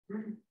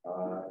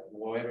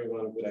Hello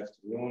everyone, good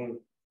afternoon.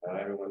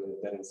 Everyone in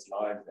attendance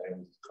live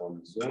and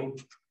on Zoom.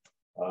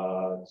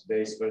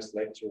 Today's first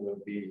lecture will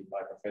be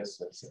by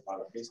Professor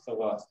Svetlana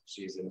Hristova.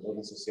 She's an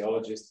urban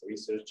sociologist,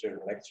 researcher,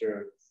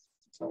 lecturer,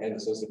 and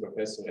associate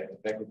professor at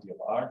the Faculty of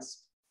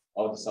Arts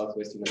of the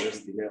Southwest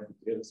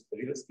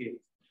University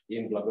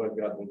in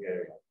Blagoevgrad,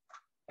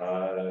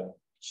 Bulgaria.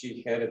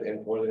 She headed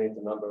and coordinated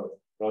a number of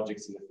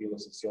projects in the field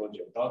of sociology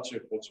of culture,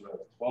 cultural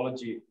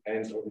anthropology,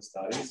 and urban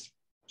studies.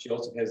 She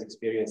also has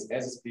experience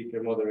as a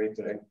speaker,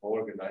 moderator, and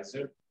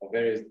co-organizer of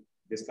various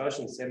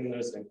discussions,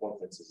 seminars, and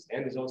conferences,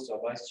 and is also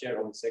a vice chair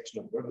on the section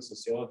of urban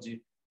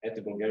sociology at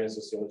the Bulgarian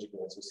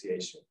Sociological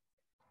Association.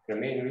 Her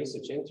main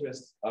research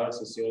interests are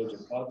sociology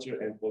of culture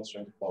and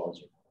cultural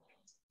anthropology.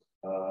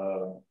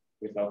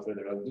 Without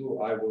further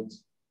ado, I would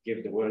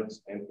give the word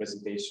and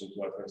presentation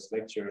to our first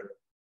lecturer,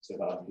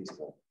 Svetlana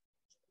Hristova.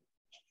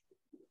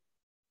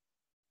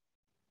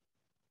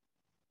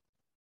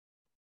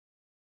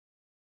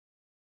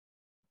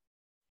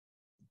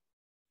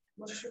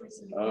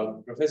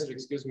 Professor,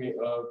 excuse me,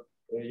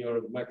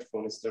 your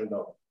microphone is turned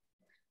off.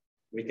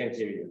 We can't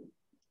hear you.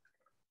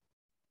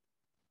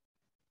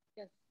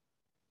 Yes.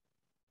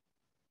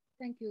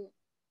 Thank you.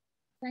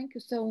 Thank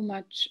you so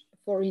much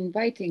for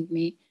inviting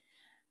me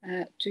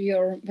to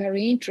your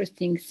very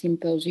interesting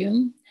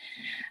symposium.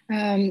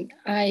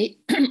 I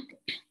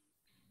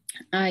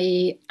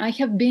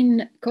have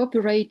been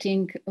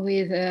cooperating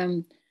with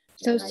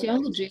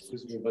sociologists.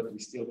 Excuse me, but we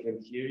still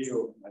can't hear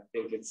you. I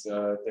think it's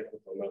a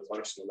technical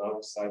malfunction on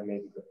our side.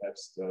 Maybe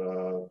perhaps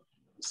the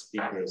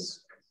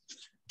speakers.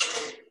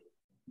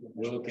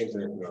 We'll look into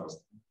it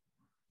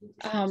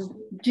now.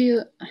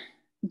 Do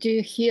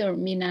you hear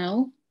me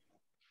now?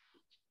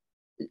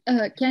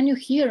 Can you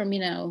hear me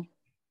now?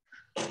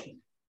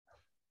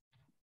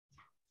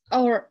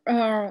 Or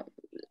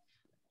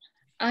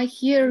I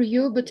hear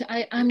you, but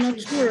I'm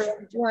not sure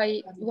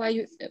why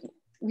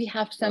we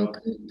have some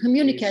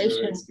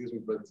communication. Excuse me,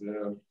 but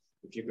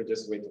if you could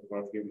just wait for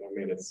a few more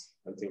minutes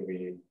until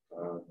we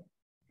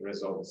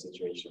resolve the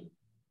situation.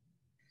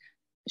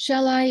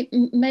 Shall I,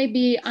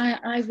 maybe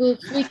I will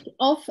switch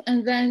off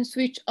and then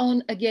switch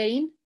on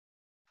again?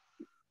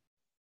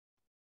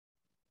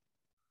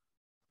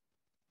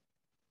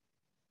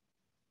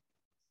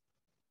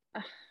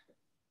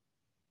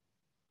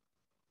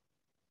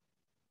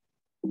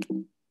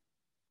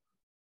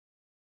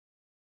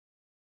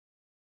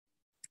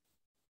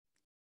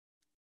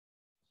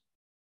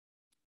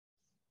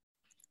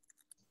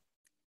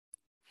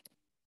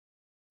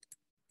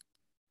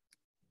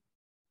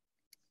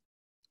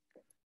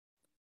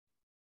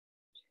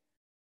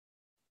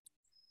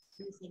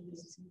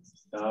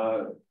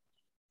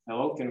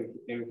 Hello, can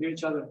we hear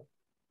each other?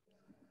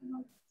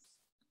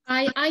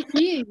 I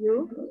hear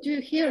you. Do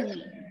you hear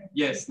me?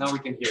 Yes, now we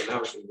can hear.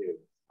 Now we can hear.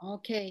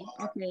 Okay,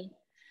 okay.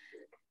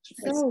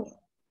 So,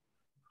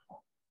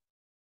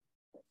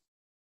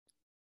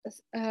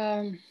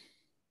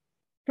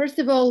 first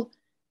of all,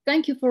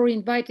 thank you for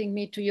inviting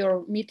me to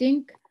your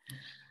meeting.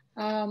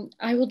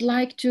 I would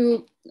like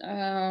to,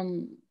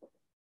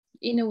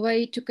 in a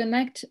way, to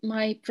connect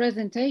my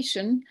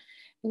presentation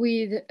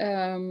with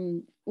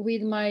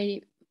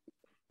my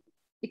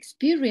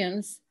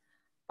experience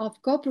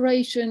of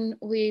cooperation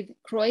with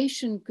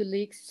Croatian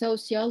colleagues,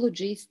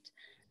 sociologists,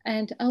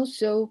 and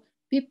also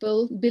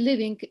people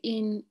believing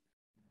in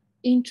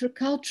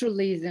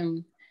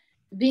interculturalism.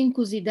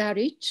 Vinko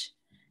Zidaric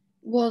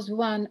was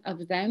one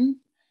of them.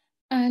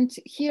 And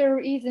here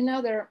is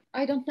another,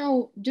 I don't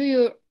know, do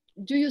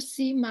you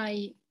see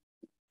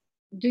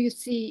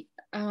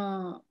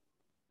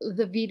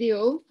the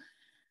video?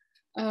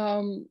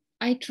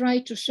 I try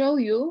to show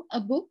you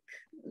a book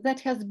that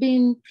has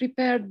been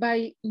prepared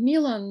by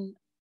Milan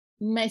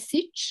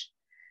Mesic,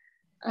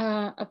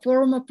 a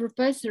former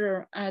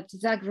professor at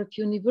Zagreb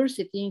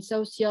University in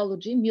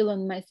sociology,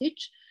 Milan Mesic,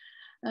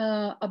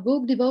 a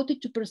book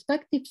devoted to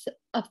perspectives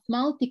of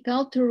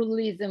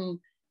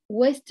multiculturalism,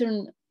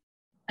 Western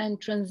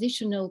and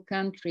transitional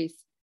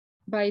countries.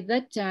 By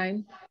that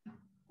time,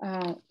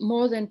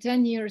 more than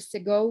 10 years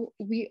ago,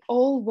 we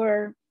all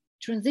were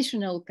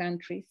transitional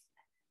countries.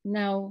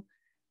 Now,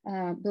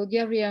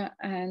 Bulgaria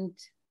and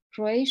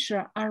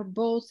Croatia are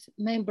both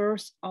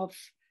members of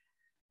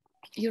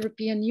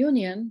European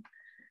Union,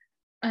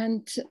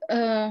 and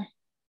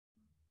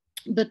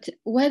but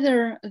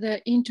whether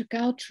the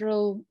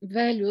intercultural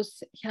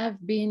values have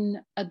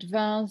been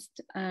advanced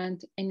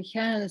and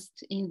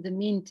enhanced in the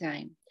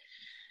meantime.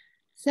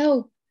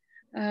 So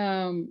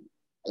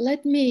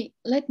let me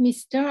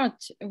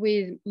start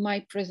with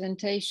my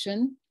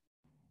presentation,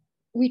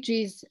 which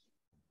is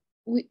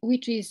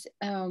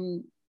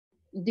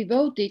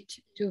devoted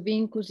to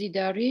Vinko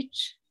Zidaric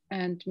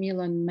and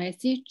Milan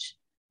Mesic.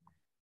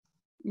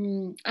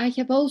 I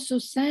have also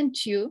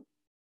sent you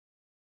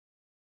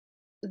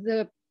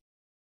the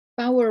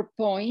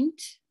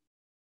PowerPoint,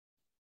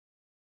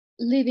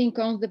 Living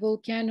on the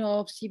Volcano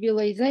of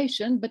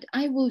Civilization, but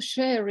I will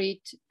share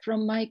it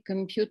from my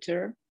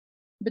computer,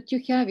 but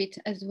you have it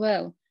as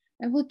well.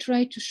 I will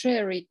try to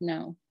share it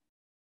now.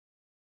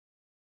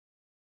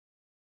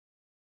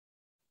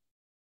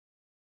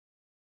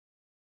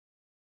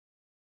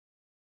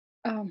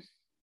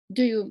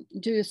 Do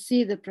you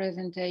see the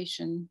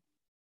presentation?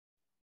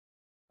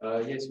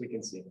 Yes, we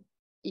can see.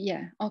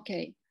 Yeah,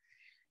 okay.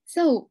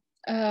 So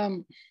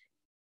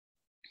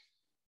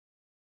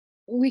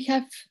we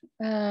have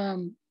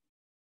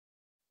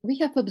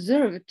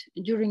observed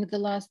during the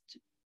last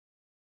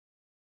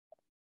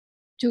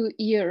 2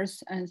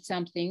 years and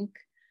something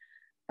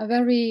a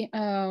very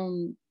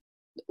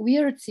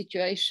weird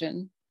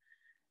situation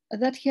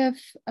that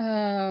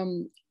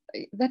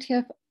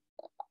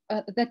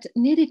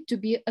needed to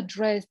be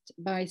addressed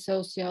by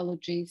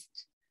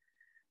sociologists,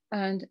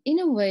 and in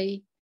a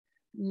way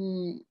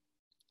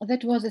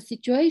that was a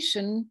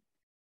situation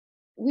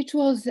which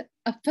was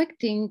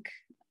affecting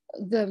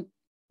the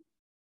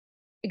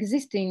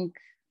existing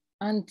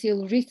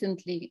until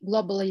recently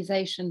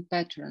globalization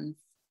patterns.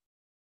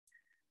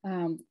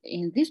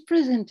 In this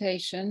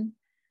presentation,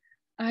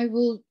 I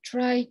will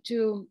try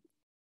to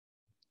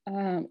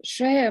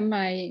share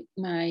my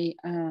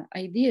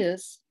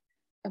ideas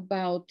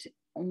about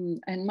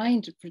and my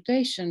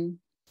interpretation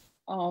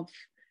of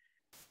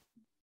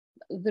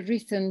the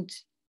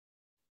recent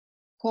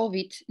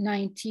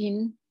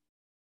COVID-19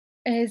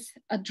 as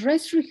a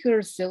dress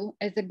rehearsal,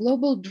 as a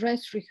global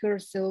dress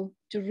rehearsal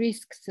to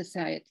risk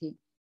society.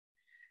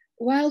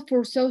 While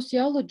for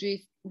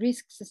sociologists,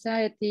 risk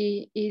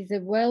society is a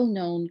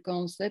well-known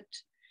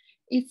concept,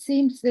 it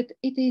seems that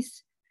it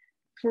is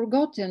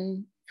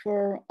forgotten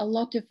for a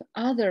lot of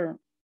other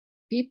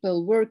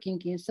people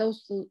working in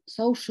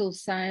social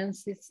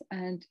sciences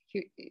and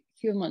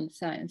human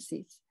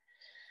sciences.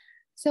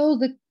 So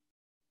the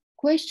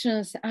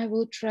questions I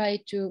will try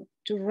to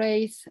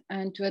raise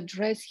and to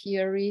address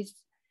here is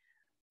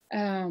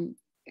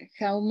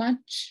how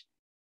much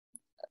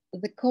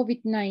the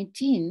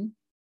COVID-19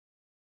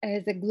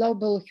 as a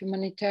global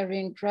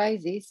humanitarian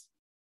crisis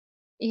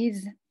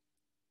is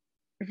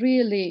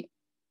really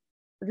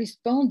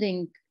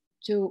responding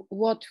to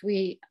what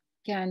we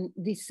can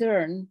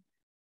discern,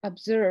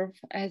 observe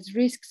as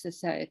risk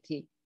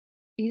society.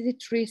 Is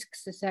it risk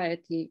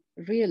society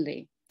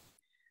really?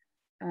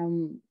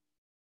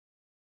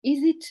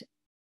 Is it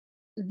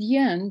the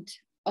end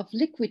of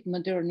liquid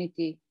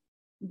modernity?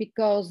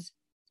 Because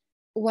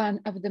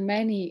one of the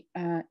many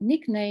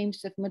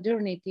nicknames of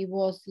modernity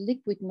was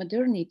liquid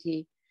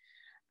modernity.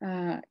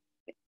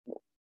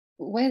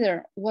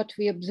 Whether what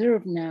we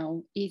observe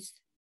now is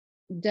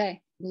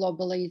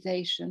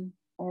de-globalization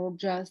or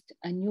just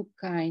a new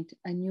kind,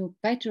 a new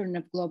pattern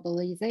of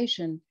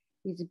globalization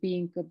is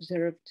being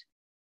observed,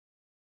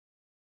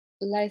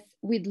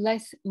 with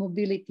less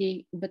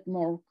mobility but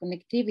more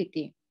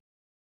connectivity.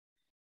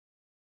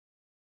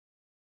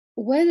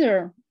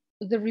 Whether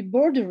the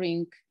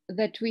rebordering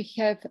that we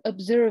have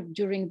observed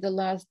during the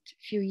last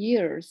few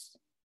years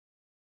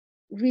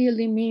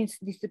really means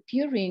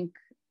disappearing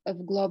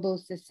of global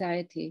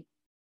society,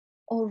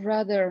 or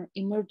rather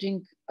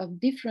emerging of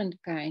different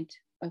kind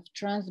of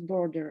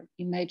trans-border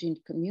imagined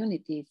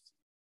communities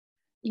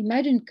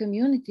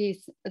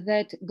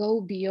that go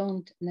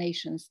beyond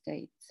nation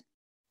states.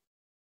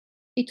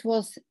 It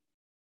was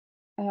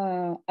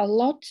there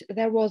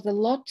was a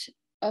lot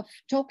of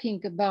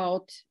talking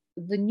about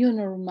the new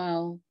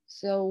normal.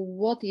 So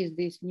what is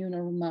this new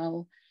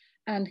normal,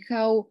 and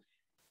how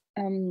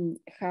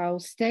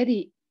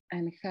steady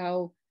and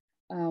how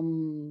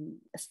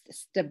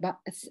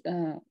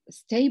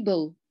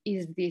stable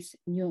is this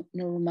new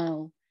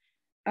normal?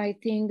 I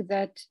think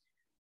that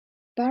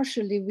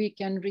partially we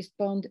can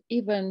respond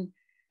even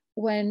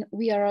when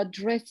we are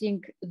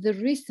addressing the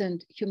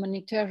recent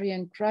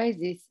humanitarian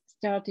crisis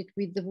started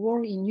with the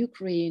war in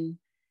Ukraine.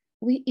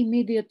 We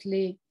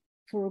immediately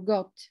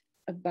forgot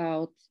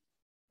about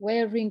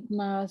wearing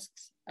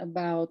masks,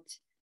 about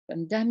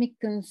pandemic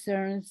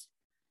concerns.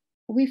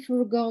 We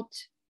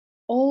forgot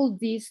all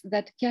this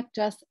that kept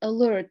us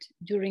alert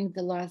during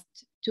the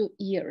last 2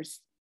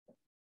 years.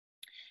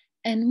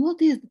 And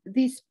what is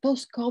this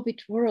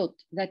post-COVID world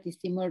that is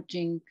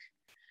emerging?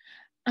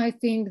 I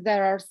think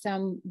there are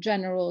some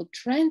general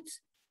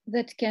trends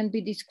that can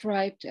be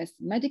described as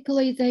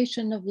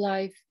medicalization of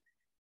life,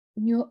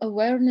 new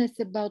awareness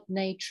about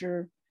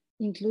nature,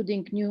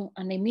 including new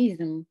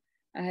animism,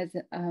 as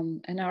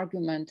an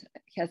argument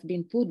has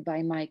been put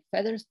by Mike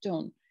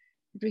Featherstone,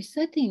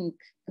 resetting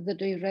the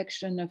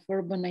direction of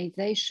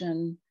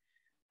urbanization.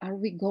 Are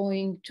we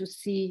going to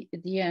see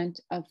the end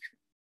of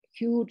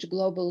huge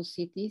global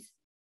cities?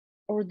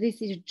 Or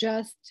this is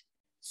just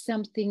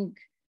something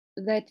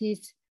that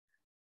is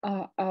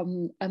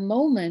a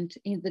moment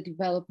in the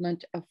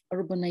development of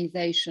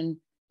urbanization,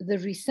 the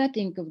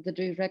resetting of the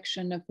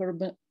direction of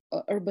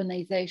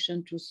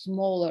urbanization to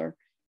smaller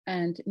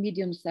and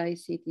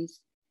medium-sized cities?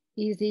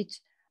 Is it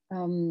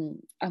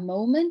a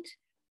moment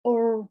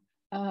or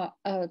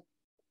a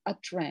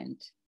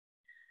trend?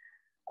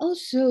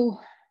 Also,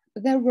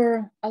 there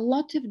were a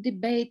lot of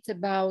debates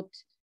about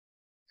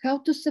how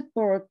to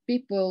support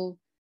people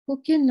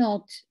who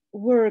cannot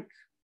work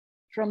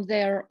from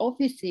their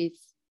offices,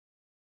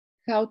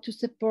 how to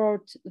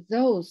support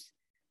those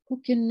who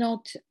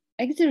cannot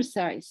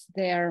exercise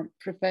their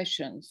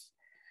professions.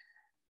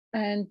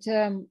 And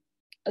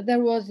there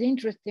was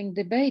interesting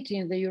debate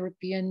in the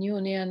European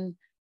Union,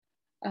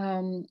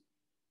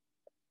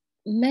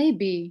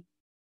 maybe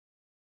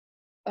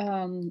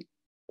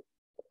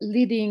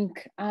leading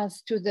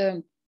us to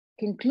the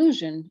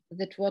conclusion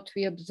that what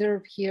we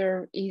observe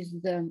here is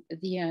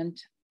the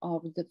end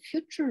of the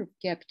future of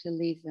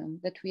capitalism,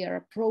 that we are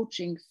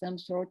approaching some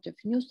sort of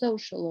new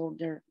social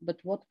order, but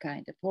what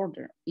kind of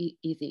order is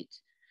it?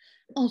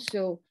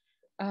 Also,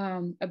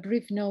 a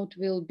brief note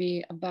will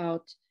be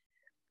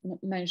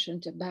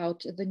mentioned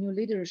about the new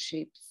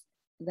leaderships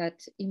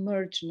that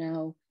emerge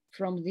now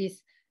from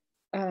this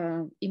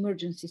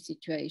emergency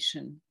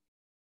situation.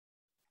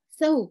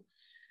 So,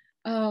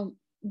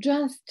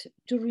 just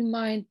to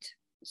remind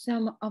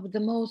some of the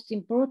most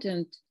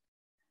important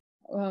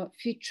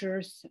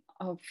features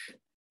of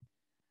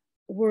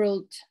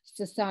world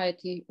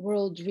society,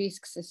 world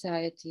risk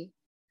society,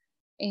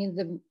 in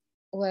the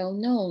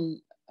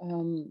well-known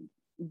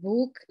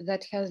book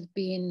that has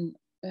been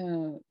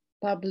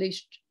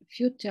published a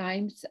few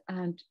times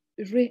and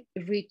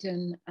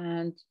rewritten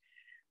and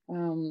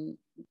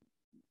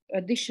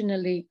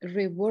additionally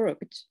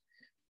reworked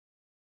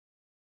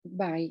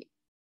by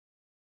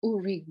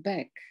Ulrich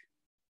Beck,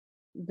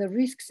 The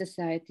Risk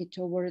Society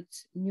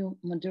Towards New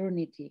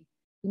Modernity,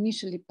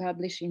 initially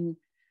published in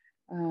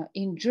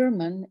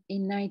German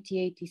in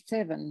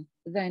 1987,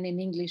 then in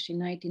English in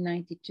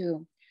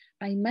 1992.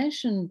 I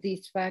mention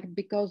this fact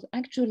because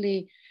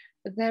actually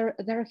there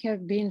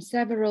have been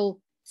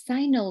several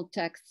final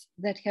texts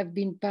that have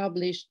been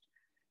published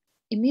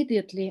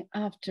immediately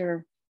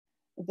after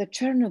the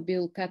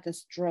Chernobyl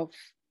catastrophe.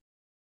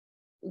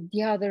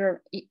 The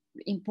other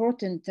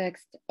important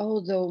text,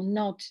 although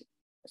not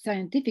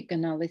scientific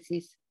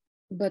analysis,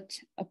 but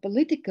a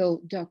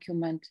political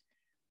document,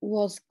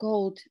 was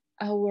called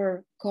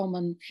Our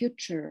Common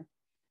Future.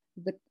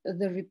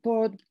 The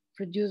report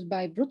produced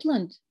by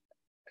Brundtland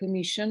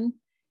Commission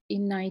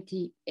in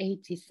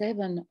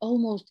 1987,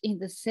 almost in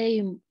the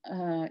same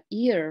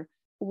year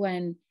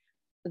when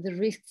The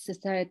Risk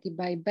Society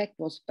by Beck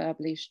was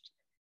published.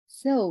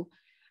 So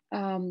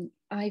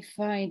I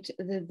find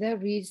that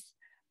there is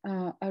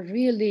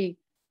really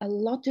a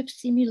lot of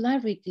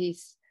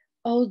similarities,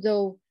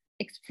 although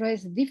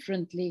expressed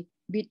differently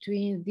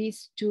between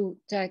these two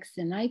texts,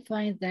 and I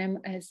find them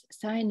as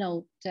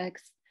signal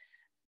texts,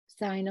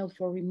 signal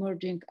for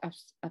emerging of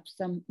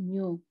some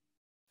new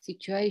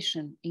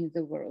situation in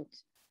the world.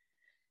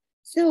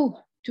 So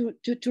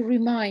to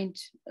remind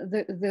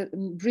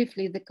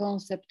briefly the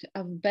concept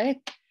of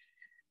Beck,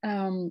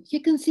 he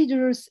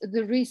considers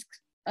the risks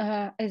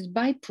as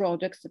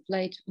byproducts of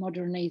late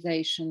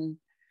modernization.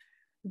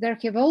 There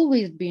have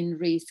always been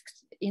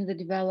risks in the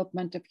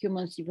development of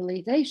human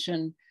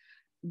civilization,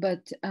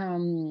 but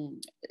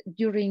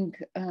during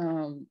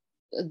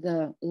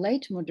the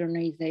late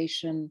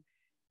modernization,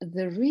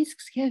 the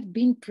risks have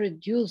been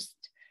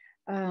produced.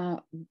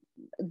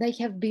 They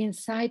have been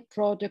side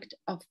product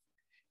of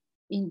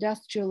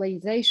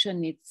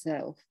industrialization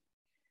itself.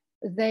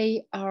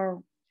 They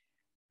are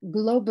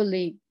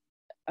globally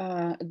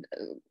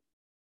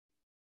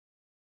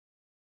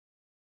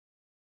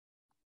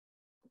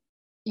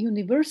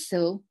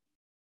universal,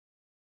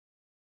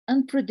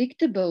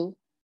 unpredictable,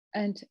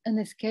 and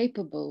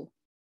inescapable.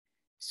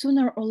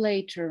 Sooner or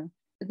later,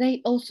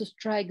 they also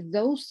strike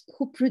those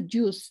who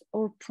produce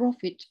or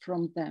profit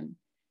from them,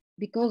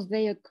 because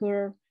they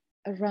occur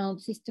around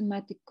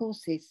systematic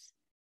causes,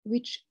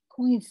 which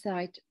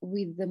coincide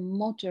with the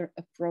motor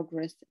of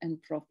progress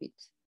and profit.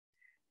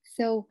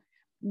 So,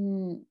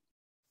 you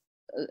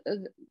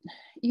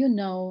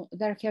know,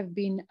 there have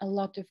been a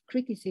lot of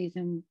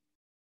criticism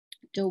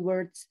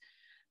towards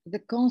the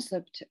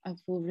concept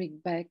of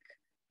Ulrich Beck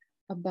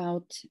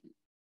about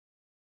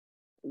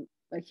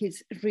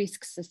his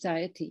risk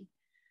society.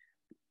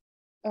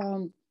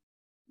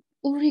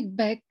 Ulrich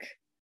Beck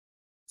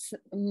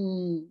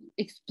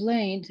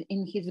explained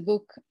in his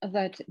book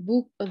that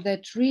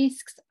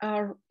risks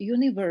are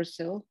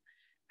universal,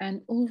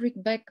 and Ulrich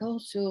Beck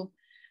also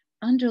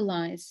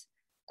underlines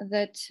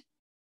that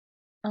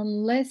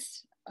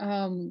unless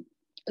the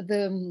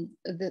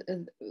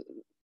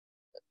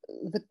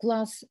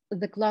class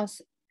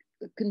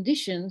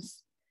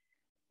conditions,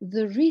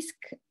 the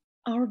risks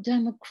are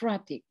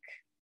democratic.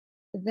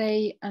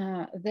 They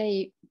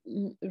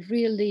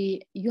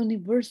really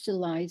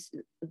universalize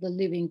the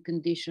living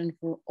condition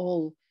for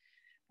all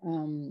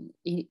in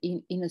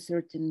a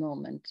certain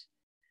moment.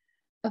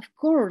 Of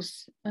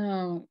course,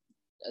 it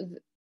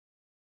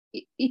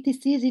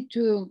is easy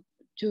to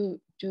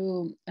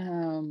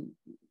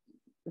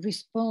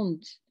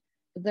respond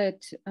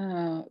that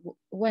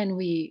when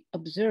we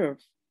observe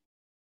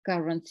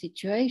current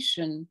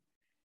situation,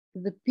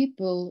 the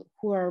people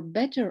who are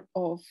better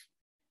off,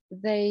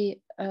 they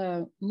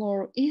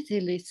more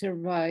easily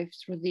survive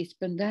through this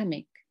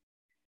pandemic.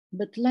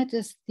 But let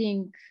us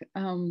think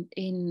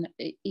in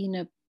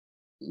a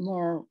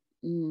more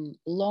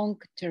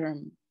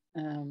long-term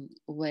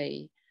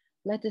way.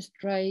 Let us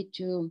try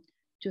to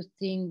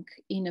think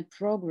in a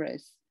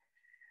progress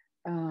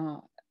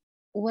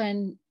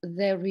when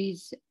there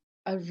is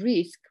a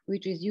risk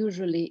which is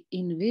usually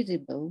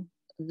invisible,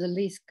 the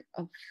risk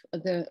of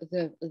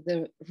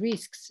the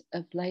risks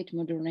of late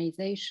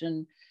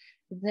modernization,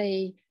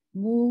 they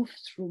move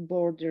through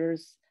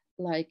borders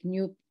like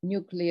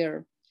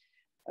nuclear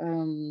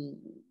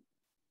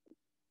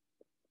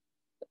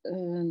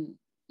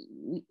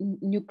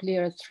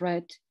nuclear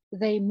threat.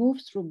 They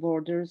move through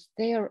borders,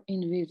 they are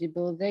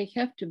invisible, they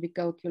have to be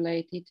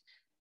calculated.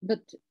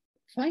 But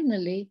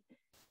finally,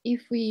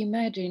 if we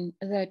imagine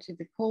that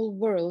the whole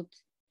world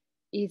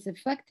is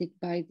affected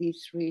by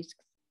these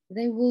risks,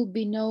 there will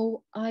be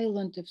no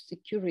island of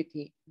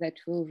security that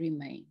will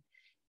remain,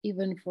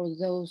 even for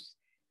those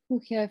who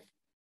have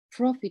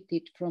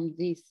profited from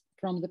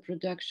the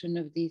production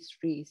of these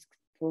risks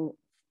for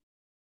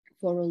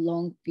a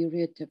long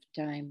period of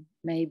time,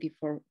 maybe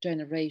for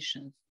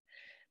generations.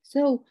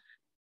 So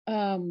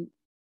in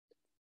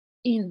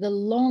the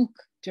long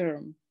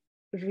term,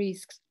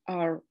 risks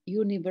are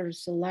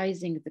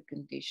universalizing the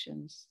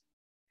conditions,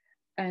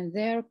 and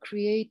they're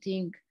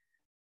creating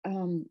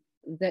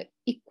the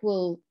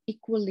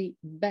equally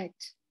bad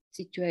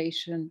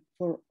situation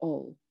for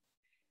all.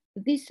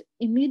 This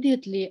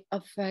immediately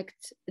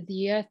affects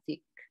the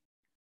ethic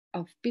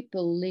of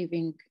people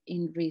living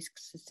in risk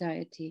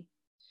society.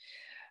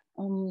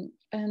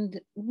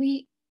 And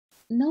we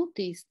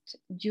noticed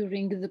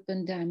during the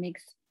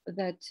pandemics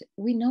that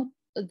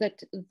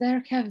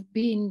there have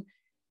been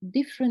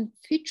different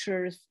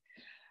features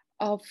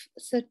of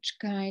such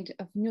kind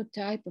of new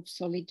type of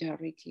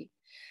solidarity.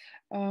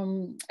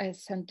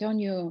 As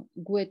Antonio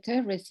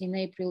Guterres in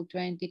April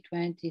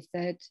 2020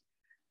 said,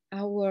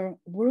 our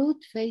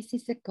world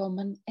faces a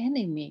common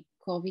enemy,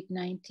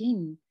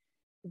 COVID-19.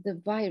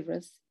 The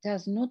virus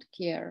does not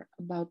care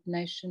about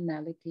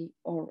nationality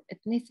or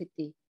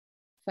ethnicity,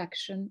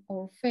 faction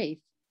or faith.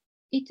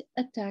 It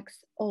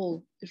attacks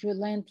all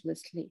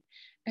relentlessly.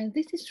 And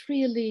this is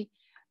really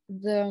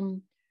the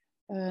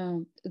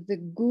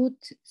good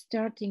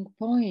starting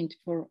point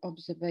for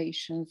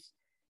observations,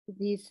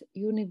 this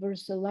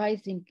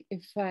universalizing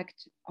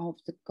effect of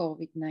the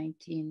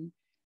COVID-19,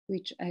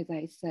 which, as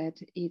I said,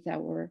 is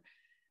our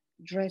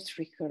dress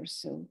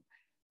rehearsal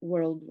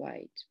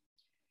worldwide,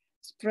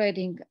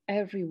 spreading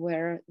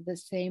everywhere the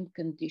same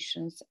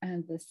conditions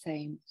and the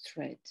same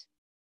threat.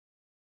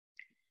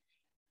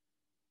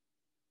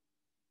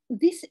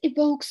 This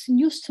evokes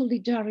new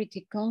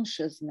solidarity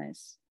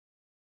consciousness,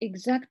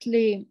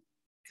 exactly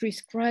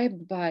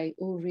prescribed by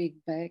Ulrich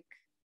Beck,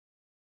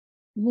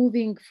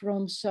 moving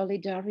from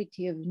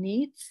solidarity of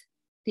needs,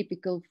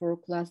 typical for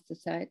class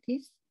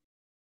societies,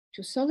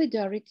 to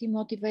solidarity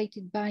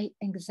motivated by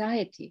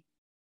anxiety,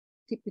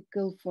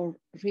 typical for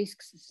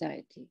risk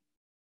society.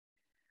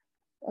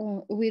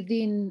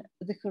 Within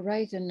the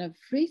horizon of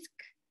risk,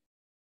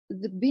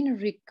 the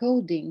binary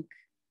coding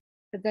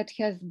that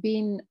has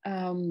been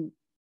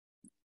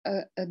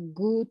a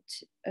good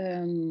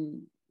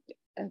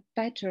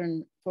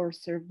pattern for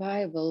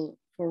survival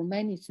for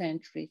many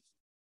centuries,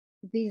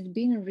 this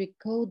binary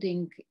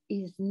coding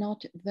is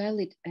not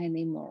valid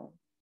anymore.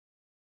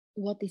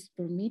 What is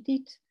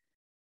permitted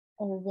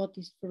or what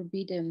is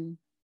forbidden,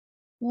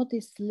 what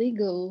is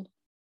legal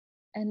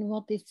and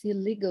what is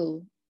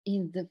illegal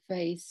in the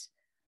face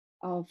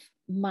of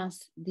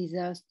mass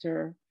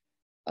disaster,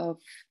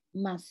 of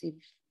massive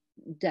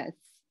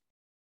deaths.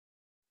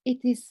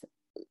 It is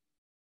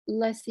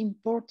less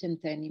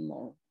important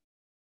anymore.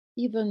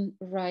 Even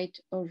right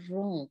or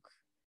wrong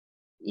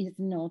is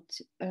not,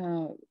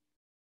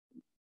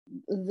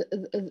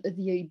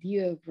 the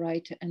idea of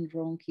right and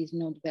wrong is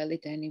not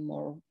valid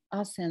anymore.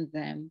 Us and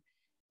them,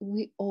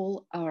 we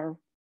all are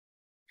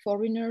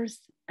foreigners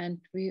and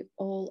we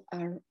all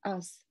are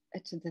us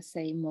at the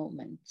same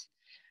moment.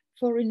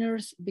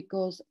 Foreigners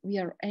because we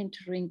are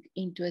entering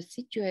into a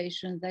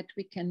situation that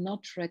we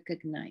cannot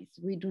recognize.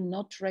 We do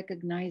not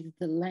recognize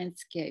the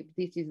landscape.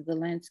 This is the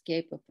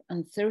landscape of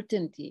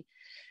uncertainty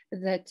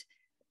that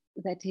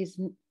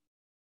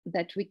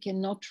we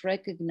cannot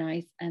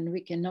recognize, and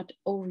we cannot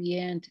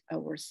orient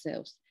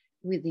ourselves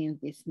within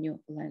this new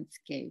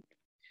landscape.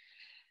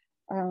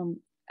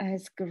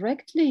 As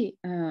correctly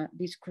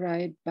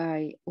described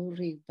by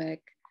Ulrich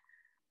Beck,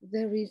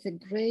 there is a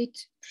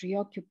great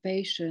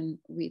preoccupation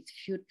with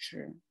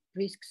future.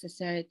 Risk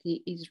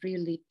society is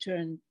really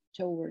turned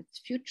towards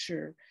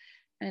future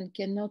and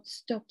cannot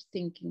stop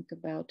thinking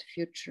about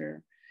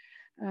future.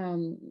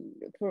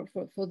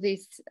 For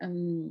this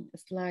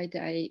slide,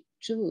 I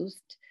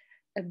chose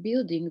a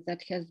building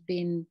that has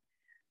been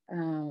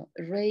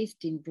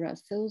raised in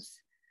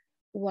Brussels,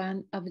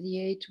 one of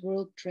the 8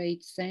 World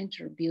Trade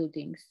Center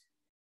buildings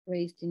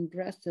raised in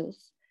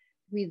Brussels,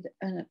 with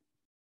a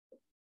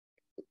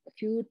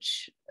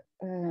huge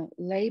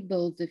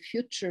label, "The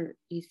future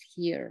is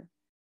here."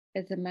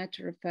 As a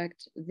matter of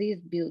fact, this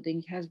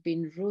building has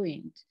been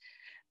ruined,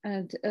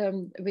 and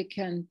we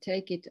can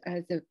take it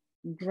as a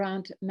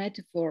grand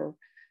metaphor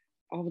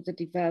of the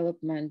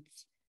development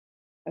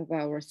of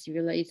our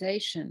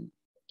civilization.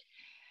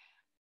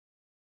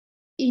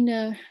 In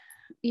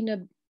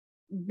a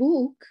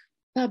book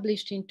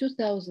published in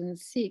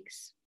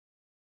 2006,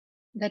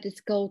 that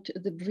is called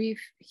The Brief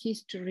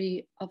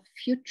History of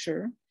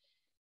Future.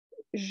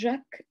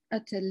 Jacques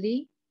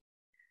Attali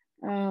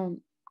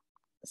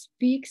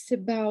speaks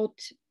about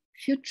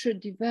future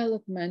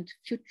development,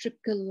 future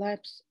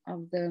collapse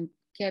of the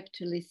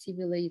capitalist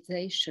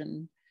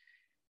civilization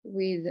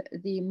with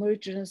the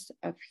emergence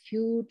of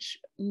huge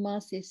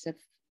masses of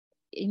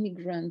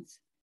immigrants,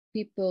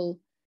 people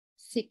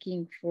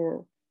seeking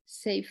for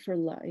safer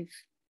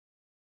life,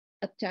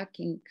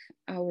 attacking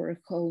our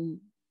home,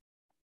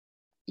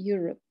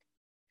 Europe.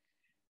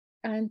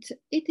 And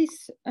it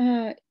is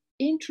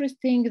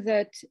interesting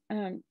that,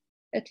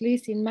 at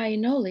least in my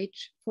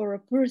knowledge, for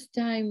a first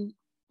time,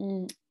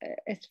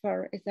 as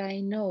far as I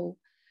know,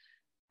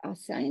 a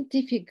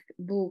scientific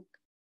book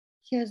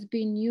has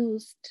been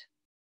used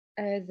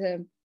as a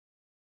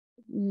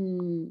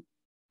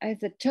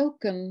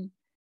token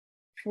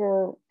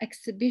for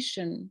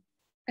exhibition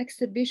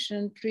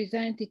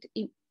presented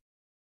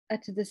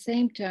at the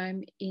same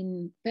time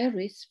in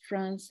Paris,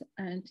 France,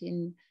 and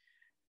in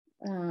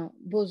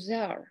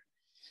Beaux-Arts,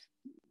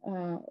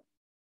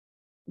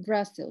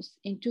 Brussels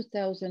in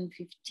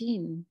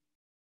 2015.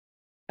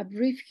 A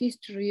Brief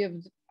History of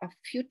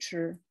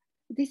Future.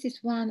 This is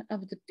one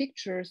of the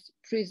pictures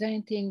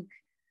presenting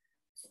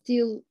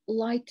still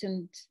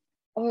lightened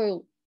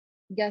oil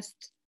gas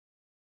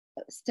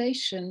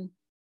station.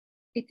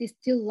 It is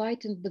still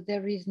lightened, but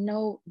there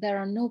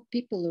are no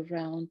people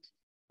around.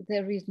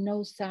 There is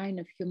no sign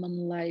of human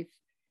life.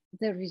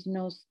 There is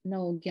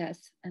no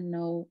gas and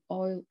no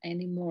oil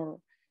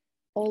anymore.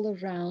 All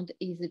around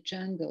is a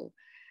jungle.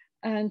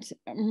 And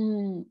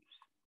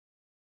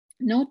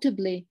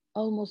notably,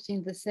 almost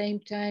in the same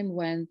time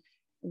when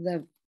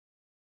the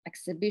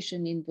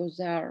exhibition in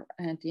Beaux-Arts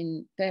and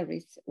in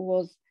Paris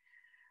was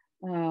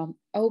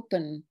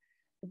open,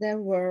 there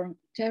were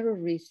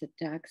terrorist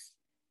attacks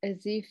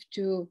as if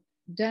to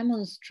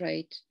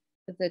demonstrate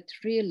that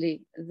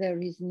really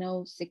there is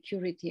no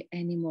security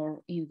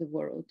anymore in the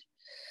world.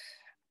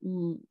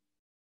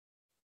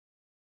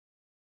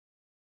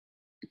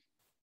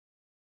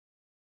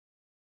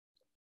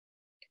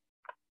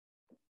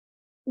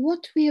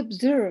 What we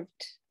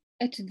observed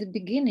at the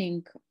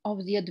beginning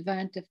of the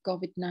advent of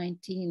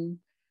COVID-19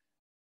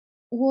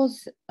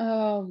 was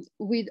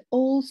with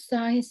all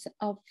signs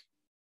of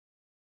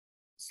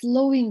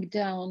slowing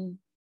down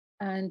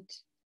and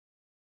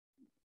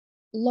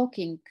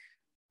locking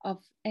of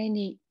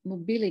any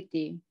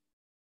mobility,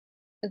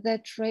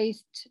 that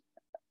raised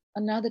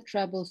another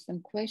troublesome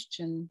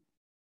question: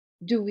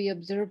 do we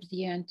observe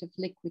the end of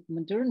liquid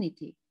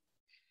modernity?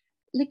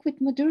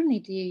 Liquid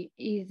modernity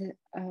is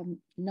a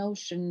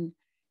notion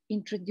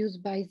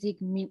introduced by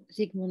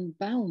Zygmunt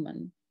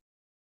Bauman.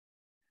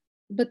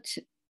 But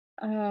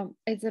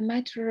as a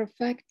matter of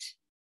fact,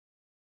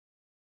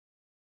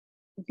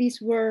 these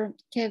were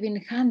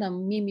Kevin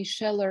Hannam, Mimi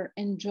Scheller,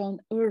 and John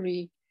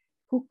Urry,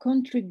 who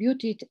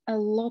contributed a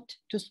lot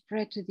to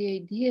spread the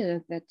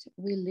idea that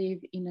we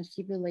live in a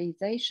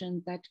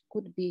civilization that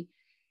could be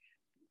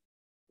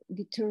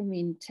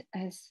determined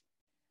as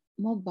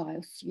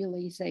mobile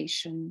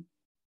civilization.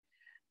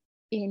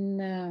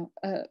 In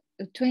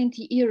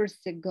 20 years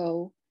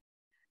ago,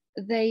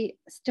 they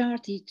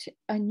started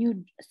a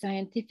new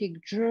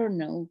scientific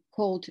journal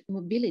called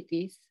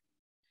Mobilities,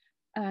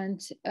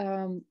 and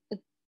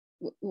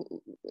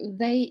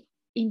they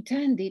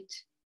intended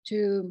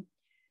to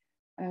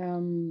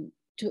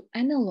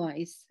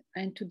analyze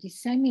and to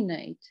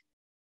disseminate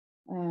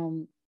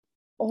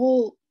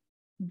all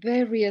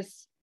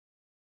various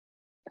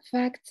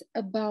facts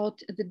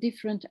about the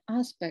different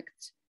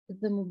aspects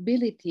the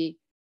mobility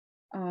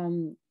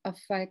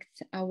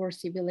affects our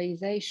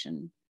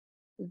civilization,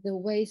 the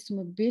ways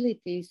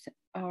mobilities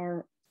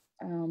are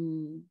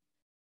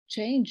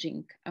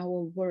changing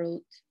our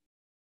world.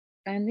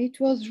 And it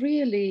was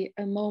really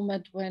a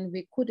moment when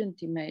we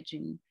couldn't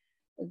imagine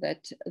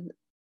that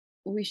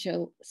we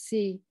shall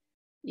see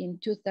in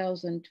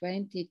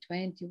 2020,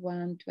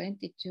 21,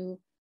 22,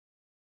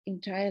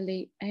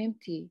 entirely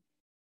empty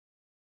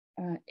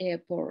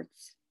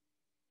airports.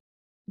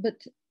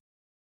 But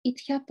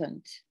it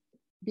happened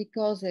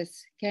because,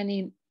 as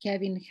Kevin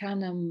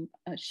Hannam,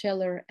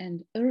 Scheller,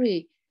 and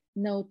Urry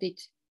noted,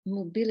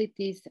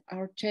 mobilities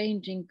are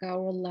changing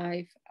our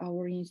life,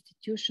 our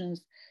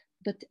institutions,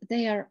 but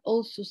they are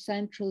also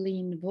centrally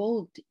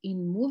involved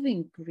in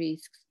moving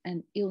risks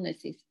and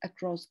illnesses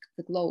across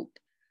the globe,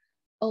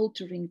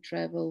 altering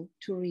travel,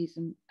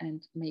 tourism,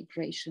 and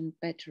migration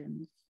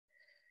patterns.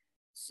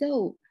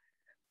 So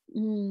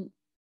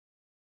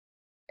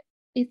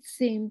it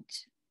seemed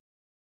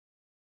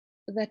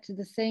that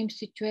the same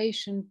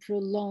situation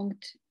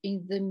prolonged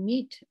in the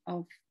mid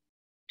of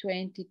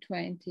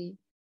 2020,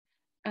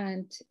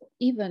 and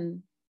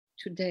even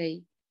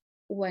today,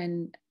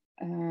 when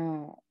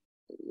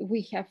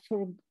we have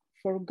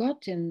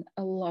forgotten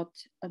a lot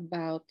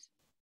about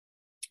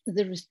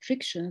the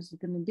restrictions,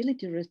 the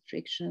mobility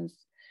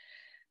restrictions,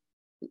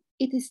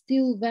 it is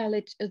still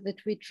valid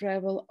that we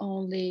travel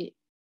only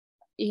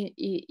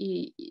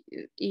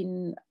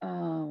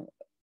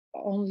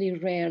only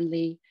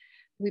rarely.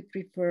 We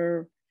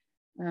prefer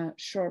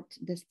short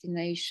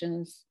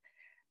destinations.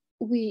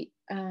 We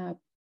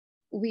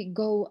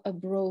go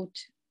abroad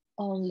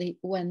only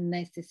when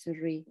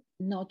necessary,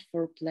 not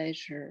for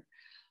pleasure.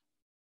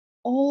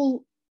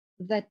 All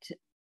that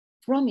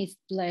promised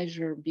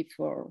pleasure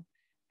before,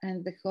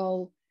 and the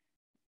whole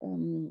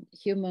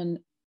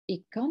human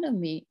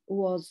economy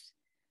was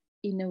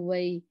in a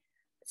way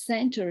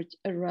centered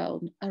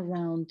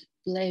around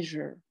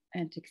pleasure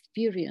and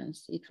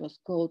experience. It was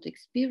called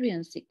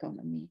experience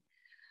economy.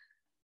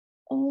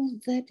 All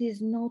that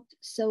is not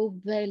so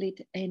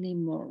valid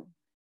anymore.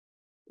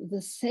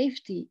 The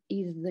safety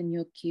is the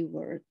new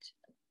keyword.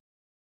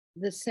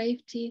 The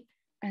safety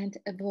and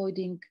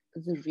avoiding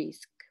the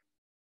risk.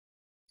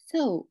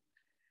 So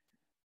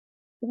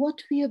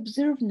what we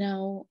observe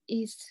now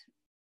is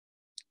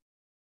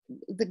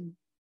the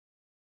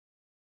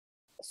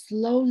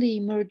slowly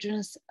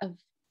emergence of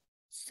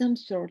some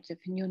sort of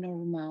new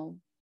normal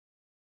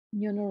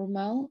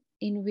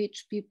in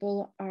which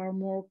people are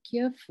more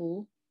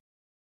careful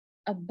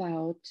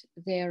about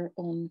their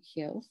own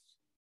health,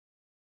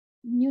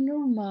 new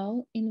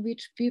normal in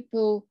which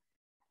people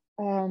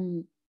are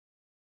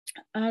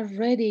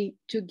ready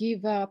to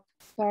give up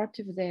part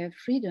of their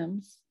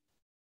freedoms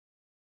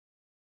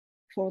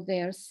for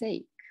their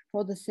sake,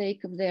 for the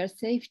sake of their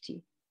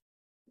safety.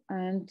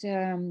 And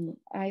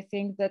I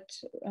think that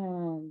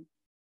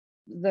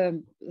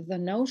the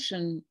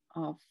notion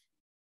of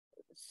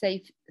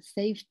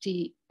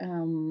safety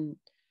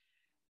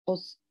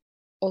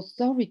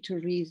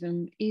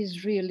authoritarianism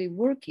is really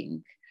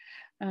working.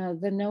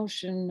 The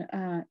notion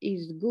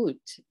is good,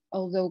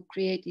 although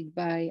created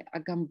by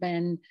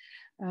Agamben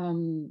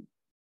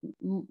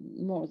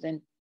more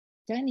than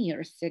 10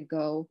 years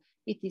ago,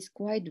 it is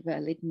quite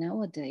valid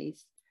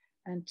nowadays.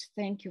 And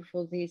thank you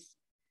for this.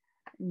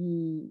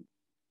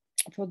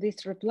 For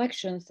these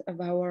reflections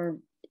of our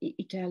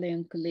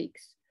Italian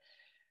colleagues.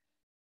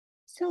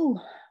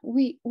 So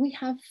we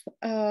have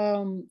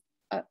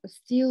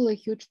still a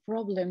huge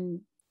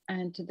problem,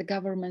 and the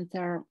governments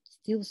are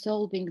still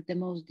solving the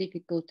most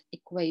difficult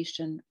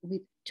equation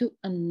with two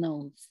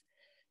unknowns: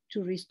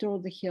 to restore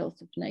the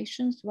health of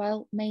nations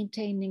while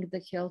maintaining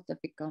the health of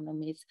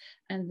economies.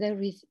 And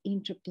there is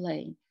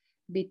interplay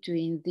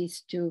between these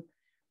two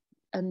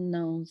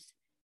unknowns.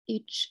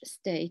 Each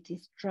state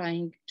is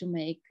trying to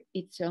make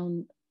its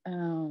own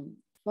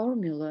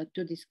formula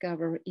to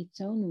discover its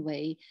own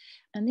way.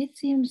 And it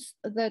seems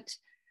that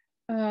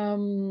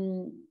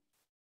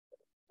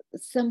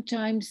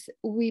sometimes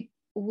we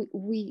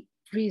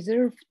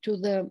preserve to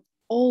the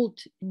old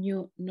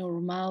new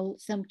normal.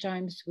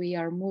 Sometimes we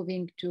are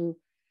moving to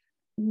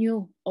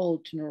new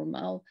old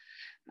normal,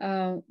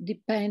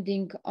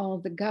 depending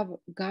on the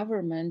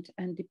government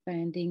and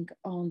depending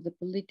on the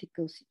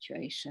political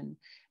situation.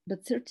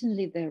 But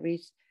certainly there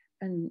is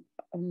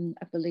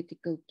a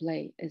political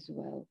play as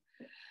well.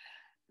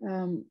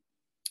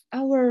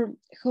 Our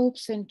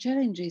hopes and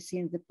challenges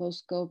in the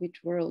post-COVID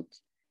world,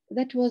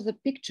 that was a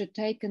picture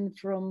taken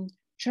from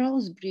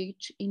Charles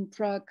Bridge in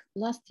Prague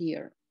last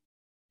year.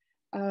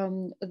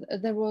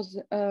 There was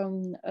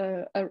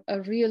a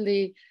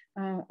really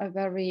a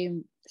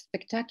very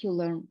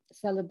spectacular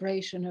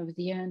celebration of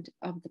the end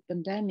of the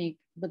pandemic,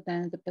 but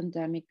then the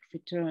pandemic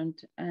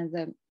returned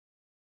and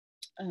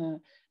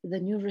the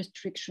new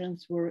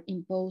restrictions were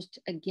imposed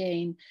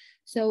again.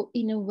 So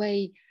in a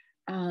way,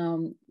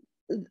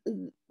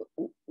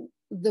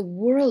 the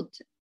world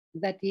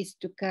that is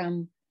to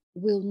come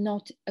will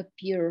not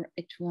appear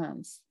at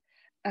once.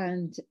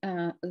 And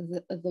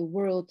the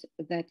world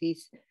that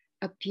is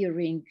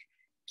appearing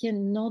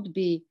cannot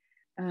be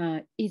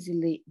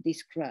easily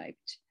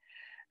described.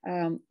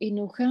 In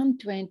Wuhan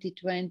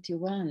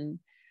 2021,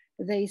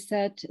 they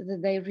said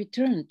that they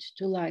returned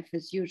to life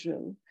as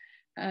usual,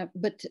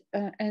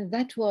 and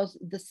that was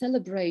the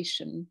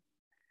celebration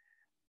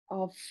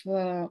of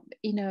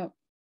in a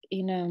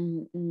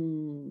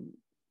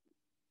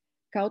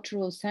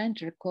cultural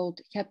center called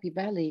Happy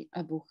Valley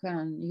of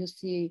Wuhan. You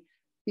see,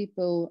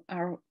 people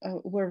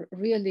were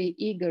really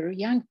eager,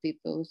 young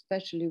people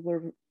especially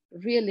were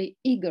really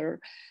eager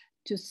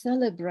to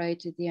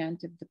celebrate the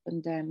end of the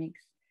pandemic.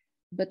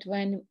 But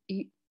when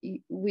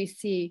we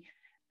see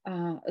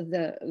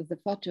the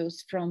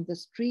photos from the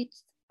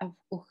streets of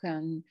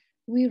Wuhan,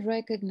 we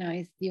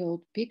recognize the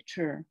old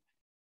picture,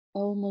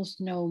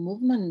 almost no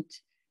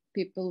movement,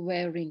 people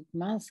wearing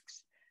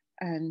masks,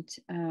 and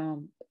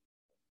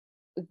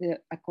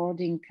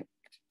according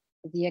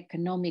the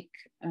economic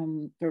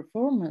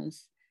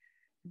performance,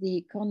 the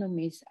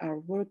economies are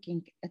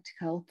working at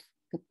half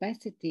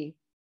capacity.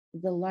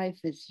 The life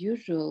as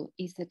usual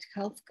is at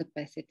half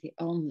capacity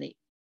only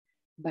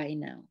by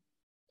now.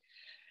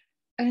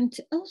 And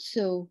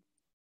also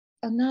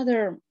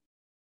another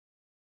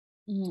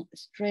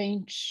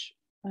strange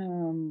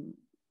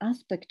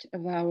aspect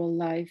of our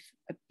life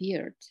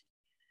appeared,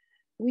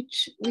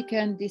 which we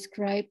can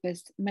describe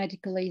as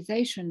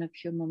medicalization of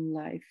human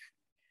life.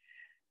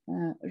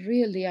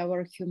 Really,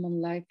 our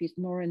human life is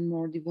more and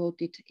more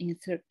devoted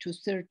to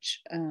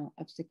search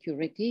of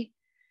security.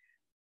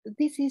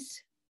 This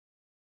is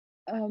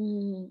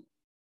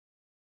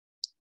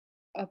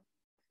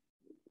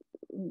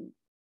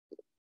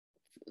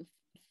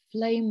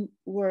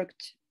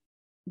flame-worked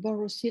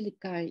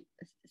borosilicate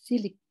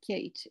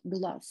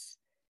glass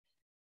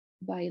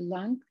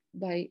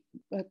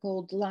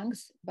called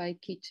Lungs by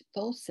Kit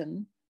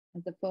Tolson.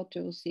 The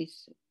photos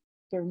is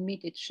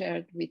permitted,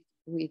 shared with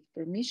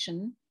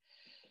permission.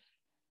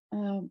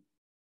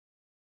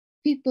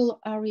 People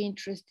are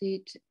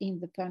interested in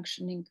the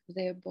functioning of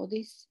their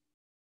bodies.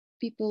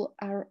 People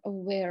are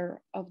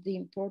aware of the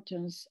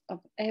importance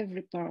of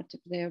every part of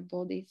their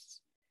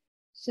bodies.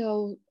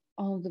 So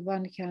on the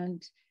one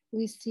hand,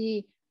 we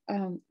see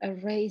a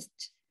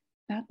raised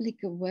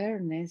public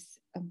awareness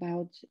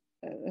about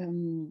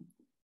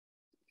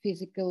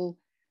physical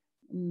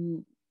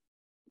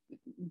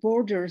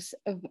borders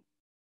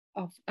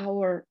of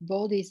our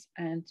bodies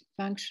and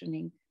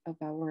functioning of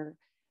our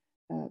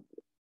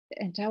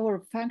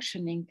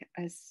functioning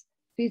as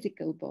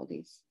physical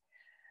bodies.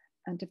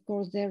 And of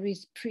course, there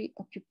is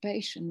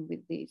preoccupation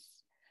with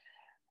this.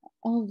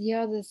 On the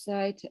other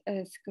side,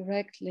 as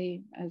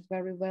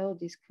very well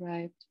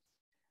described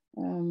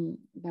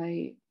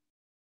by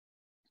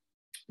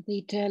the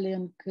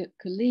Italian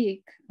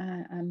colleague,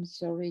 I'm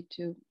sorry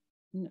to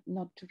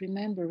not to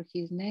remember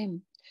his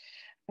name,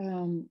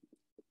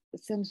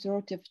 some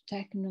sort of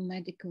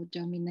technomedical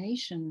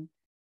domination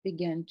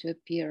began to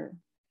appear.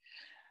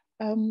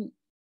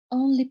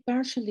 Only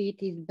partially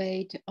it is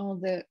based on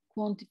the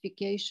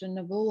quantification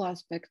of all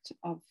aspects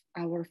of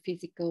our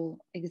physical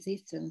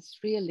existence.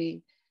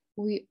 Really,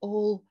 we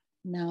all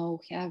now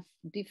have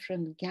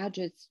different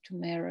gadgets to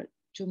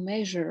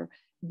measure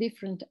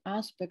different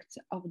aspects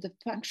of the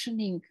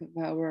functioning of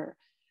our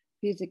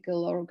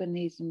physical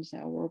organisms,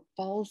 our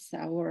pulse,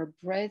 our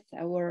breath,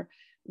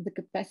 the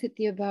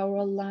capacity of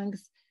our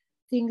lungs,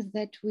 things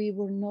that we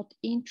were not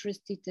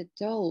interested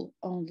at all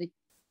only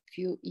a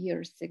few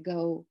years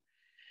ago.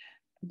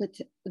 But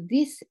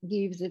this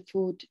gives a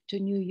food to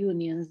new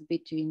unions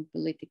between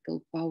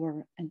political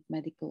power and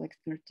medical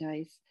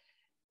expertise.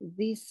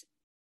 This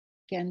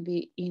can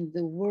be in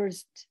the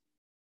worst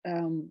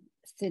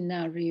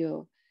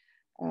scenario,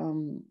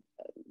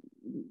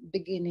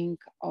 beginning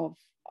of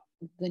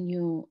the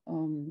new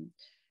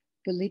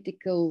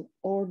political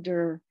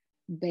order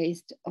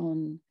based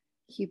on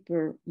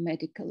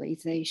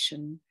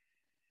hyper-medicalization.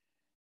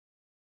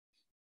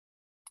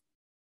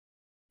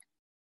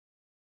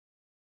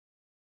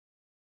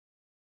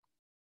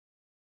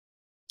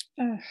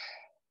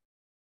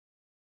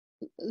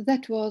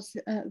 That was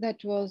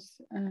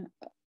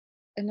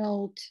an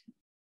old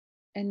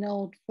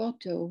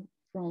photo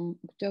from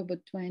October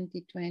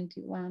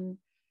 2021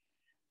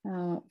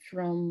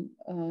 from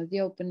the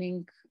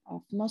opening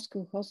of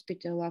Moscow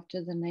hospital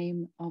after the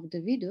name of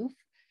Davidov.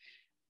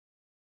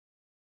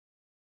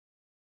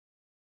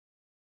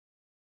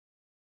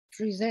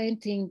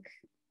 Presenting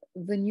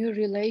the new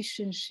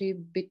relationship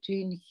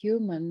between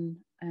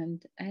human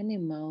and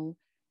animal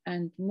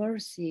and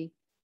mercy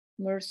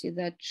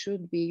that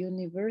should be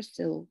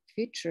universal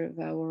feature of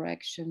our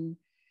action.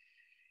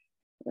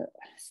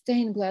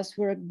 Stained glass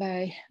work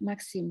by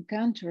Maxim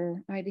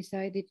Kantor, I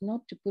decided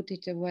not to put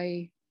it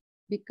away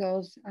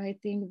because I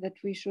think that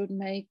we should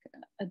make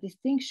a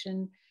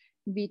distinction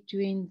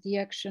between the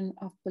action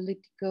of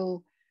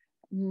political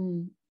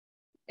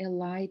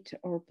elite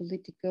or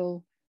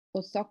political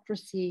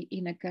autocracy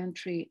in a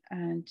country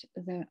and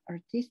the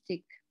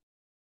artistic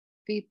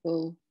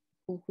people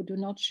who do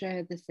not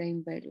share the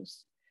same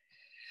values.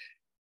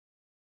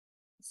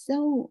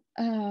 So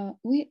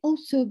we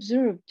also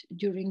observed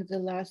during the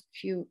last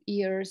few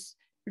years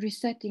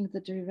resetting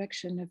the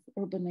direction of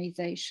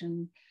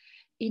urbanization.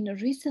 In a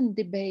recent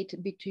debate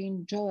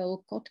between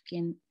Joel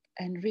Kotkin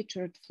and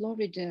Richard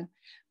Florida,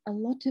 a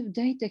lot of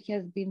data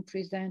has been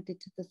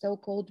presented, the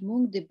so-called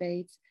Munk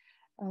debates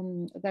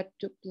that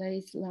took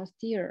place last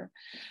year.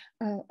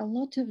 A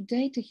lot of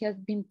data has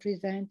been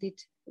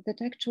presented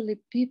that actually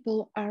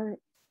people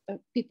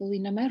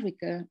in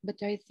America,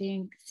 but I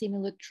think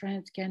similar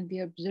trends can be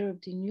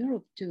observed in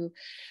Europe too.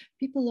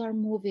 People are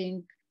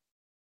moving,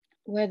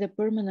 whether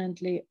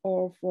permanently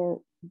or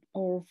for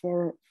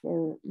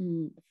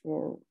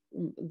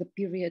the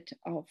period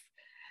of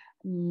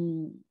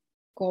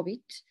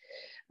COVID.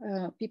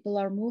 People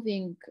are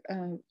moving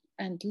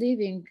and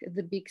leaving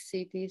the big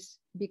cities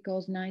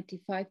because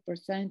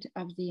 95%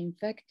 of the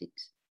infected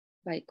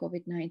by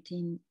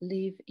COVID-19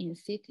 live in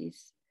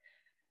cities.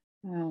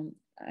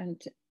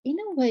 And in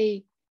a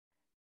way,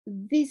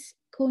 this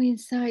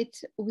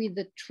coincides with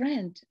the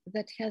trend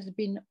that has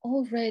been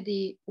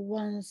already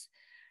once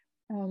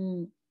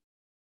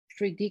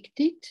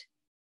predicted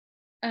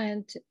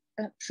and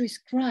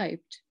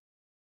prescribed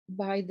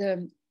by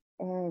the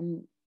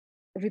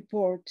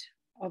report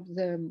of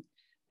the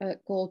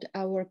called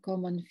Our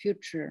Common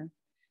Future,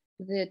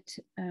 that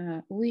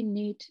we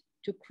need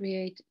to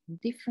create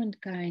different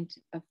kind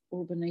of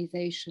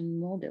urbanization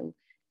model,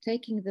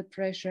 taking the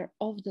pressure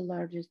off the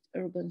largest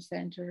urban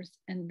centers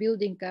and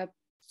building up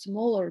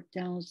smaller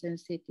towns and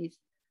cities,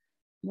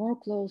 more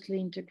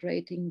closely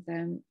integrating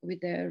them with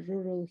their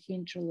rural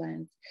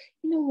hinterlands.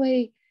 In a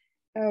way,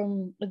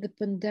 the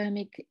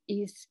pandemic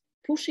is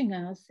pushing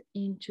us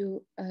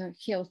into a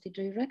healthy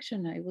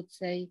direction, I would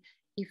say,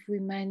 if we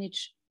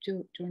manage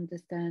to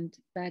understand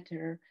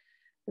better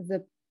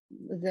the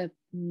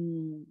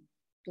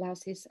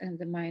pluses and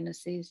the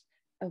minuses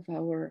of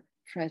our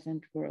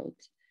present world.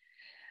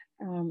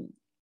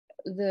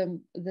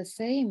 The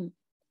same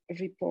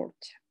report,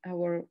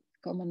 Our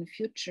Common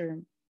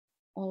Future,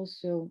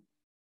 also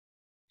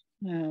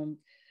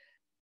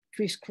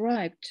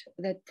prescribed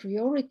that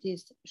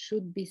priorities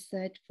should be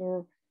set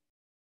for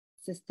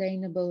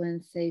sustainable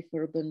and safe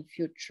urban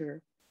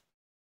future,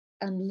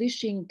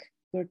 unleashing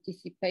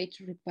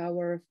participatory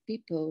power of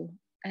people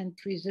and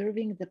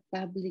preserving the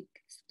public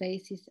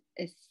spaces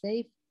as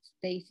safe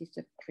spaces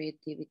of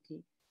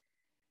creativity,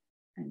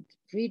 and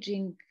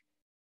bridging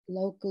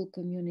local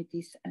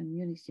communities and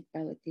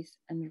municipalities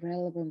and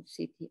relevant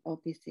city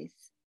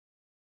offices.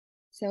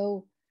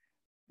 So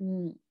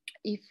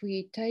if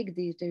we take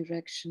this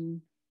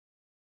direction,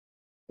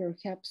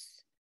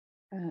 perhaps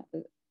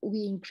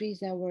we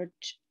increase our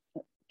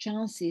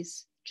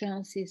chances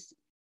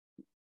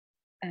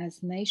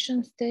as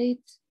nation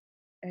states,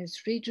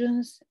 as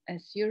regions,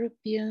 as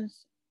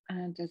Europeans,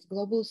 and as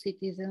global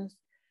citizens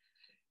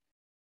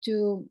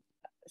to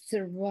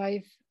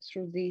survive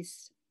through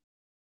this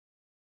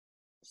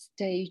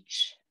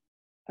stage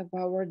of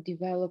our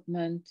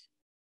development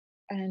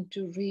and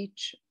to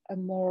reach a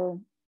more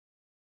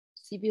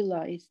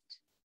civilized,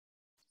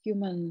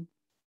 human,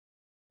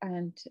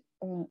 and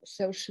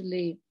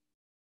socially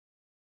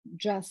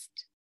just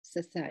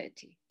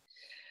society.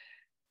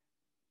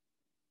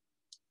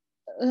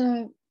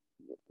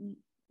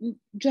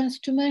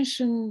 Just to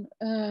mention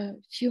a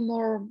few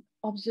more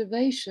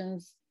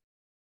observations,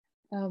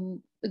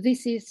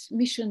 this is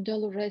Mission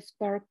Dolores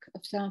Park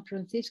of San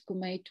Francisco,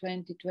 May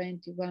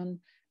 2021.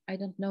 I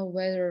don't know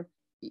whether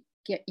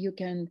you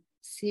can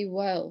see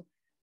well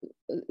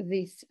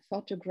this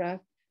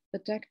photograph,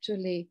 but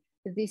actually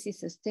this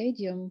is a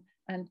stadium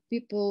and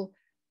people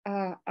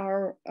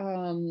are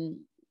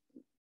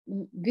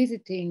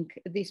visiting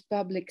this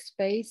public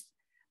space,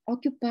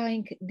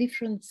 occupying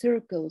different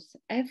circles.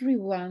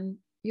 Everyone,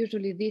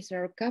 usually these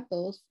are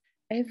couples,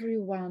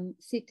 everyone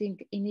sitting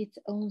in its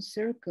own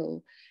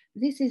circle.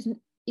 This is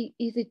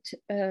it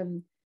a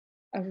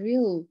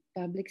real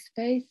public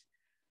space?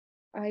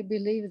 I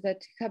believe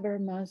that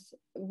Habermas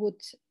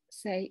would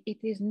say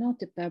it is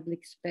not a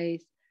public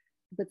space,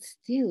 but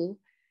still,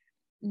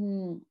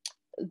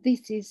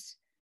 this is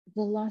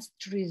the last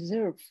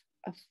reserve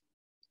of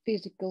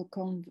physical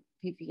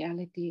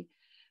conviviality.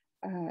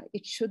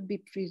 It should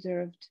be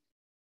preserved,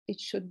 it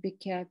should be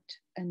kept,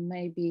 and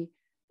maybe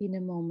in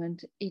a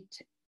moment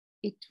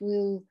it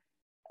will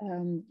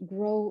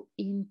grow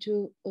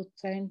into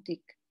authentic,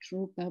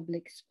 true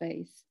public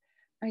space.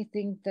 I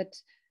think that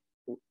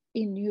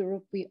in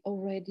Europe we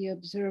already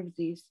observe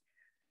this,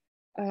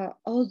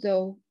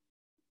 although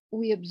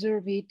we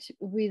observe it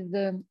with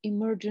the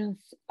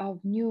emergence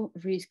of new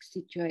risk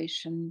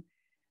situation,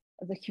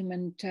 the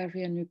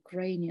humanitarian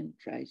Ukrainian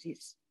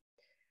crisis.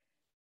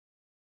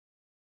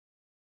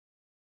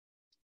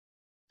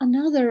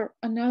 Another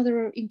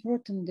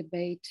important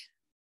debate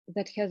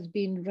that has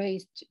been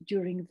raised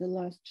during the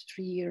last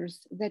 3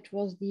 years, that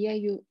was the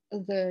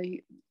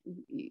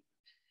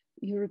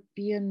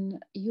European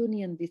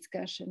Union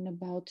discussion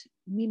about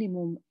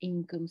minimum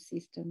income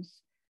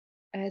systems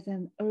as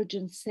an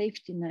urgent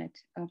safety net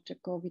after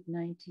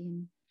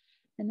COVID-19.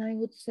 And I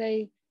would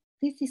say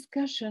this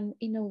discussion,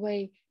 in a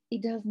way,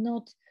 it does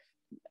not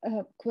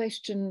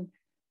question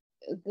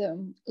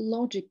the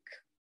logic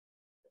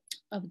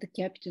of the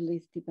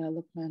capitalist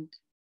development.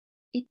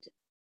 It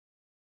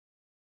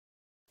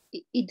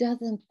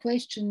doesn't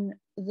question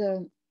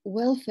the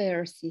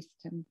welfare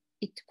system.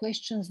 It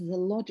questions the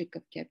logic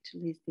of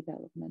capitalist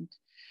development.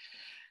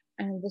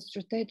 And the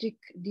strategic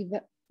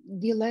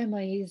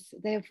dilemma is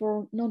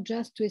therefore not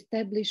just to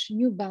establish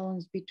new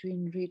balance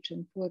between rich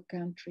and poor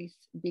countries,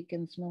 big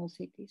and small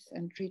cities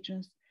and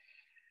regions,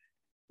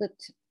 but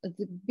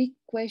the big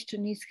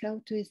question is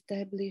how to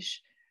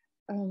establish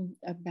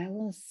a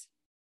balance,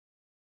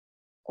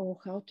 or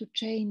how to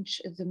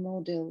change the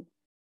model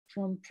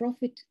from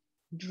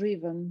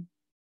profit-driven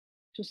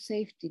to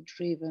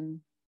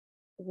safety-driven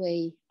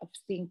way of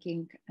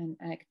thinking and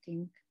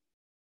acting,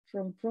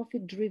 from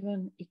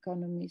profit-driven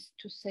economies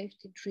to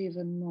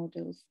safety-driven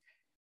models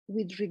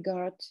with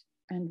regard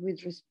and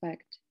with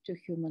respect to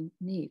human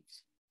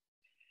needs.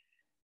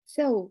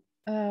 So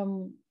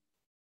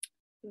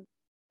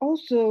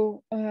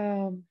also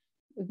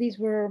these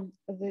were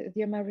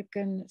the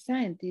American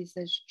scientists,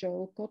 as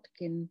Joel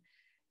Kotkin,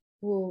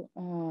 who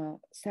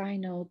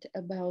sign out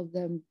about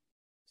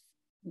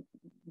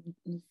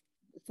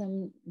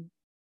some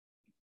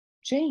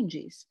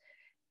changes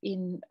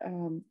in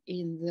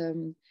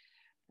the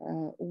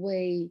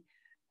way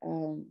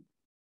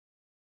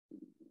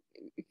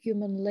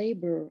human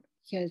labor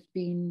has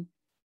been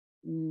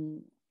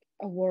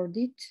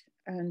awarded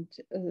and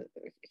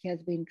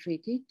has been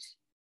treated.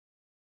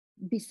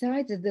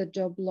 Besides the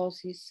job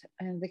losses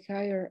and the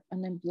higher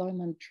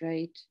unemployment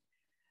rate,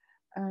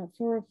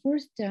 for a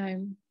first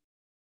time,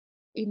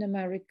 in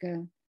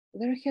America,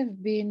 there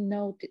have been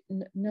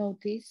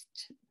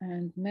noticed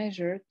and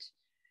measured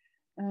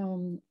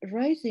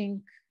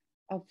rising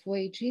of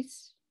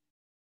wages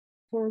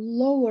for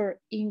lower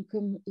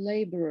income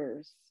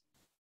laborers.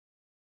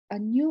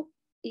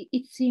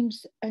 It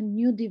seems a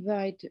new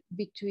divide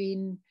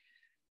between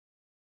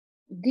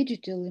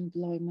digital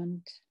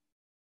employment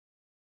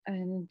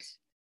and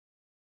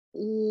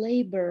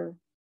labor,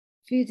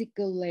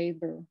 physical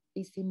labor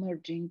is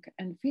emerging.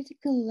 And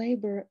physical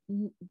labor,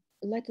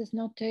 let us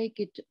not take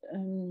it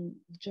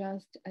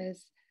just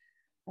as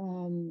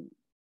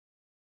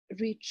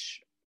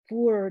rich,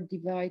 poor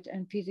divide,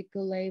 and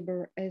physical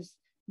labor as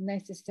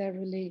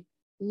necessarily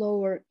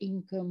lower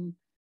income,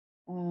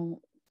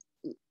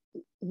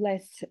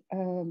 less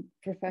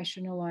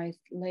professionalized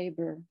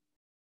labor.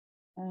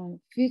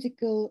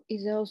 Physical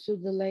is also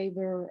the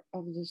labor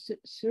of the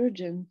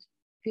surgeon.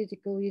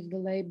 Physical is the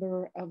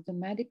labor of the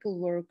medical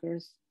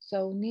workers,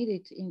 so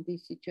needed in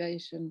this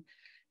situation.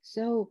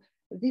 So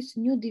this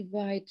new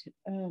divide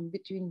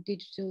between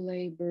digital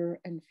labor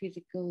and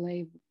physical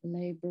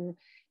labor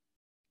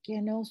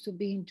can also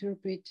be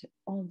interpreted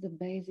on the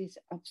basis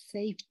of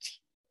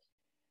safety.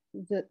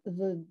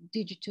 The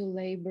digital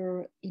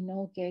labor in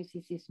all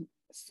cases is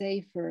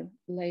safer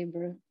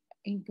labor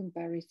in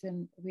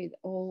comparison with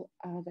all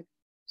other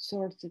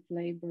sorts of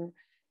labor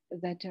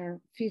that are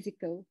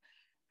physical.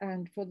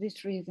 And for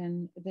this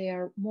reason, they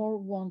are more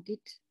wanted,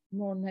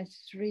 more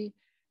necessary,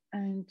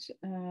 and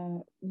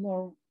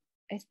more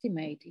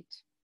estimated.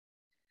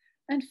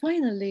 And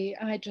finally,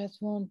 I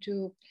just want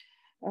to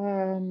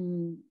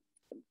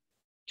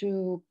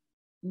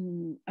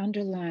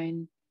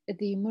underline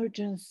the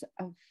emergence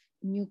of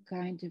new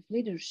kind of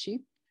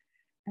leadership.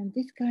 And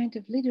this kind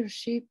of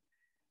leadership,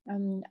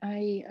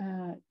 I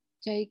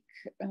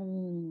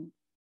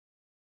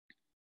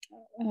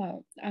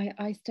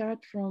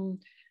start from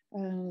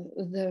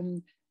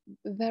the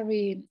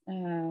very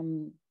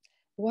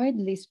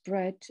widely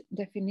spread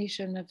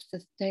definition of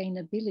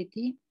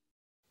sustainability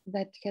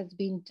that has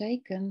been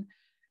taken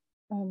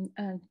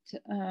and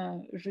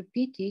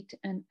repeated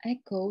and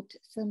echoed,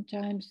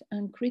 sometimes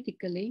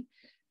uncritically,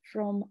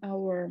 from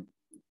our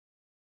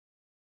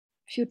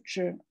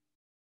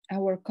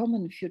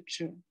common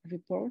future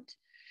report,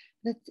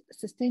 that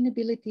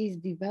sustainability is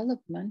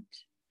development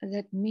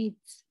that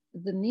meets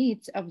the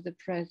needs of the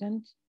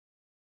present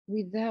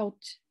without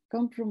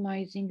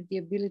compromising the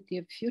ability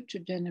of future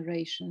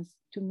generations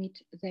to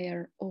meet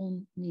their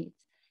own needs.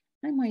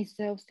 I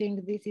myself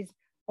think this is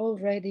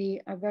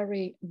already a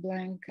very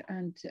blank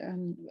and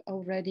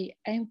already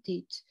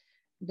emptied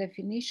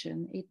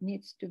definition. It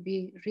needs to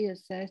be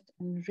reassessed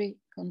and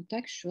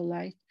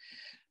recontextualized.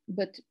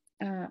 But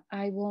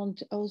I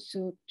want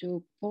also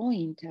to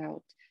point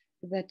out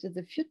that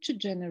the future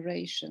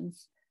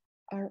generations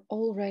are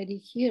already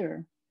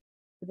here,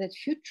 that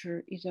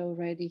future is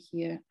already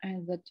here,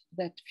 and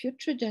that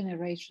future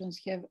generations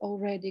have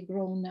already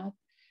grown up,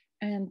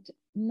 and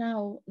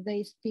now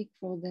they speak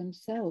for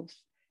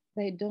themselves.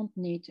 They don't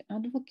need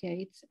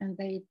advocates, and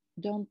they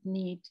don't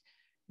need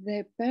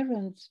their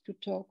parents to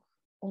talk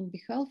on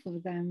behalf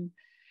of them.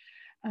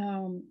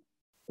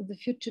 The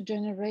future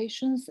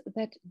generations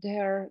that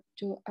dare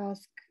to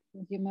ask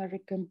the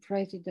American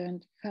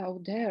president, how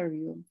dare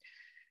you?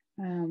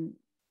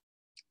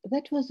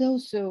 That was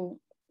also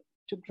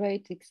to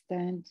great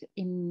extent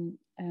in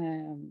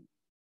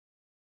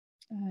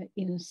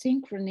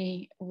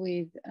synchrony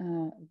with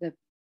the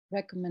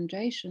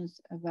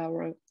recommendations of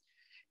our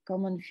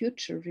Common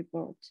Future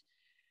report.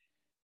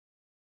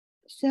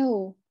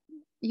 So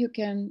you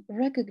can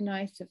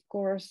recognize, of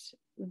course,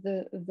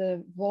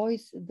 the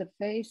voice, the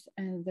face,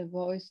 and the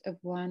voice of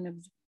one of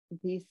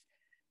these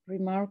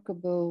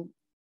remarkable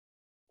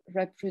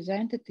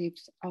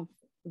representatives of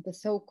the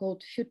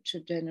so-called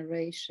future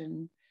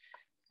generation,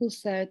 who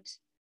said,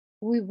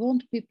 we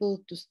want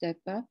people to step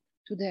up,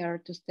 to dare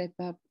to step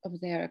up of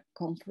their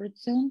comfort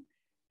zone,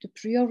 to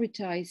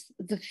prioritize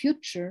the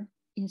future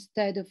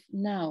instead of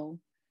now.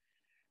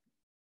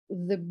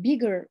 The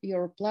bigger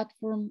your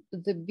platform,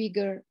 the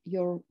bigger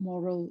your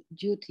moral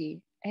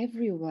duty.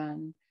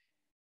 Everyone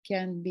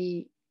can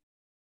be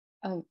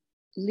a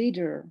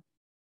leader,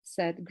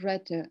 said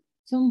Greta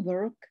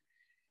Thunberg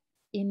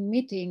in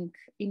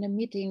a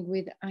meeting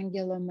with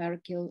Angela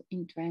Merkel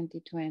in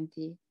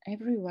 2020.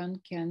 Everyone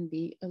can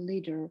be a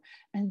leader.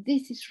 And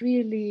this is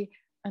really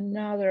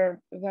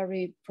another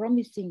very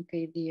promising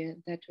idea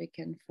that we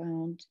can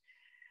find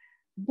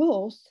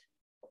both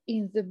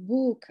in the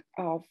book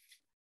of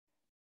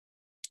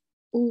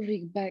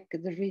Ulrich Beck,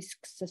 The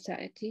Risk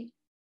Society,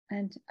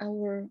 and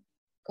Our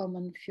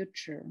Common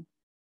Future.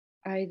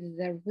 Either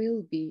there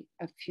will be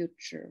a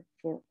future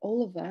for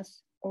all of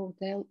us, or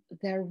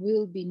there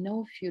will be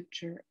no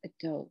future at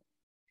all.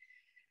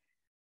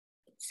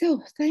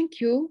 So thank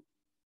you.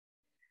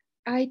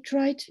 I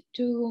tried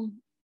to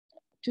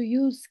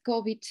use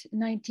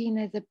COVID-19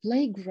 as a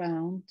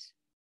playground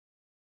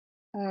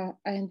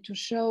and to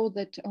show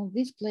that on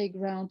this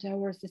playground,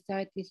 our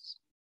societies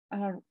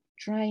are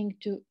trying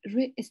to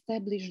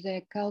re-establish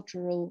their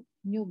cultural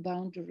new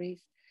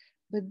boundaries,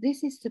 But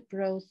this is the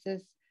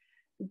process.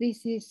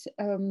 This is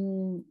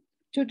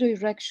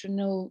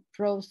two-directional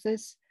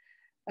process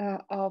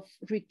of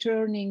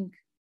returning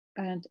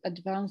and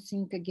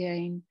advancing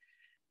again.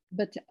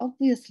 But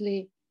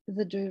obviously,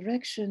 the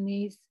direction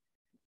is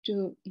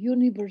to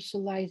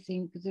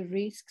universalizing the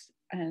risks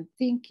and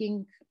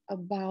thinking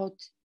about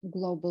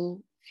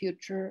global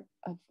future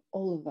of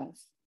all of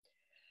us.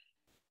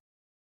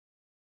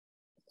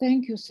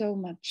 Thank you so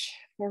much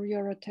for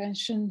your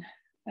attention,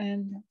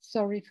 and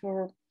sorry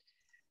for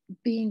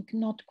being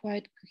not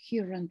quite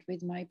coherent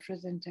with my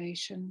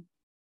presentation,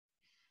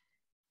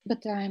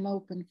 but I'm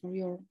open for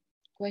your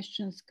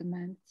questions,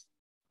 comments.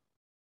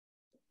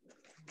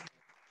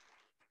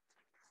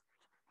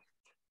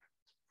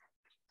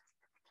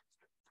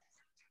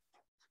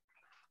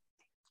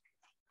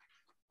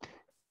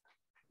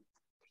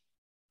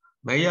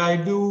 May I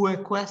do a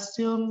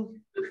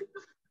question?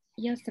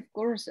 Yes, of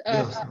course.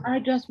 Yes. I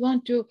just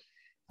want to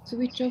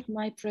switch off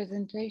my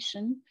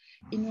presentation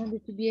in order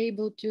to be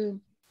able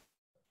to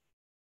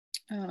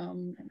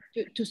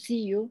see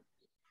you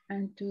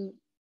and to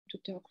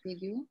talk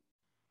with you.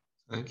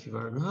 Thank you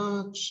very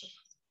much.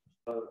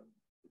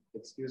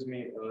 Excuse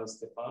me,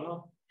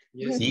 Stefano?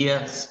 Yes.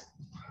 Yes.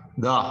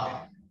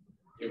 Da.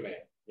 You may.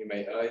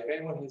 If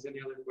anyone has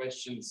any other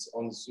questions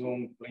on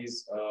Zoom,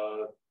 please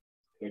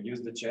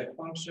use the chat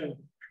function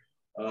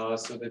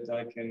so that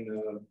I can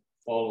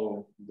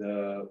follow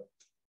the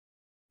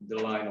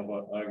line of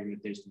our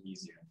argumentation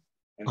easier.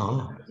 And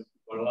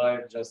for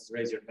live, just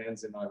raise your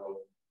hands and I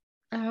will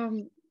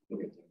look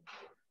at you.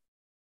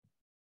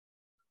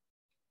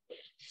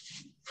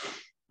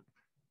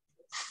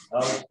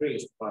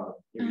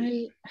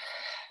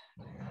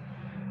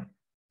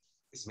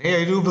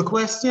 May I do the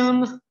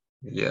question?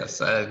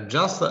 Yes,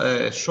 just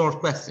a short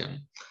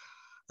question.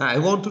 I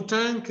want to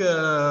thank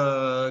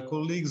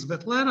colleague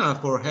Svetlana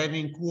for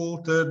having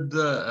quoted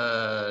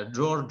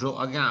Giorgio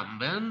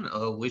Agamben,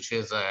 which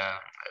is a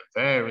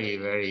very,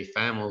 very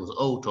famous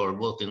author,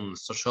 both in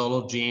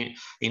sociology,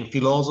 in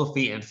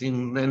philosophy, and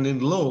in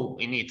law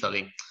in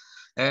Italy.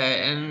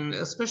 And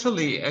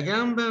especially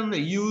Agamben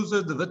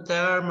used the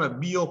term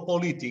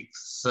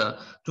biopolitics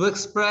to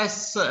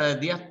express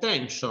the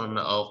attention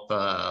of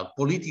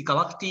political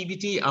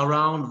activity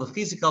around the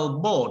physical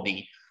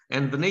body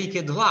and the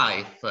naked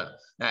life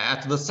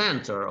at the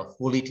center of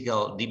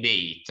political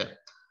debate.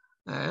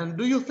 And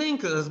do you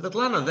think,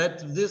 Svetlana,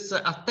 that this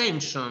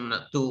attention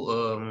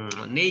to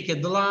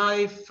naked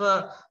life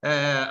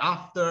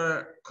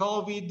after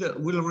COVID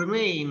will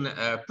remain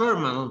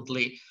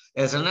permanently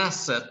as an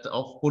asset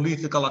of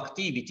political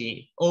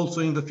activity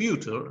also in the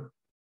future?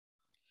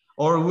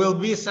 Or will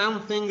be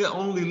something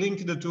only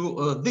linked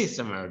to this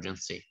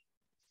emergency?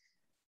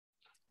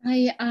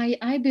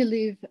 I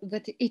believe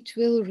that it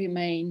will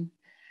remain.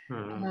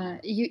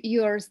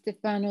 You are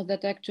Stefano,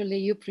 that actually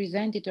you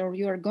presented or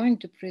you are going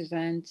to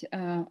present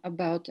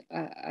about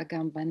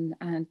Agamben,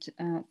 and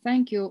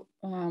thank you.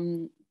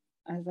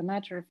 As a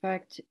matter of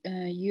fact,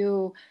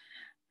 you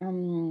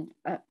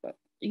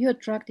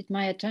attracted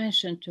my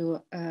attention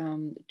to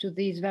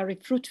these very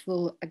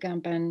fruitful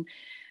Agamben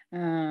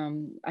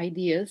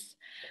ideas,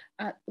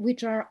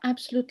 which are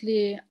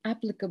absolutely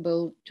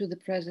applicable to the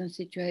present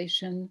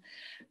situation.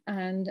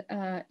 And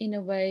in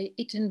a way,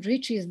 it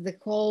enriches the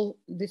whole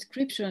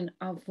description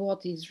of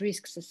what is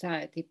risk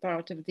society.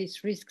 Part of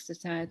this risk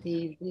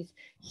society is this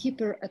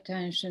hyper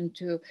attention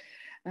to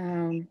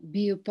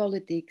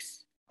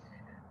biopolitics.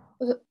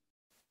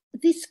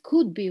 This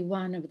could be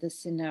one of the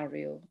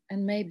scenarios,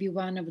 and maybe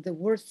one of the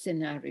worst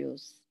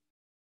scenarios.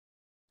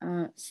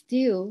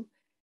 Still,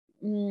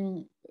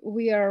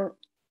 we are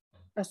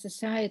a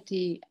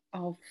society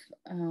of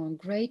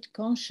great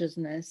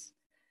consciousness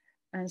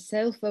and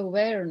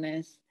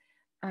self-awareness,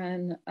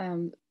 and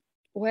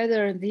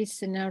whether this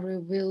scenario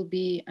will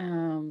be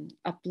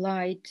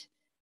applied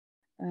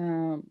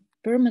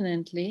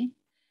permanently,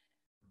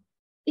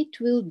 it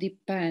will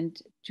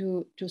depend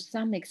to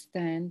some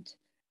extent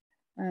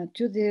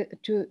to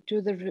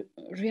the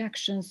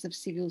reactions of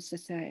civil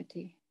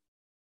society.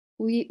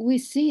 We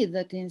see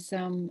that in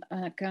some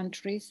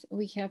countries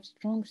we have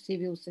strong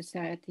civil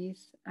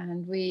societies,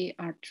 and we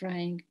are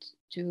trying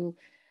to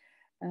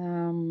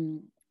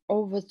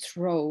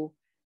overthrow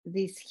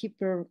this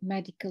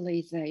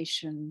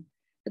hyper-medicalization.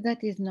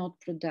 That is not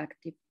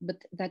productive,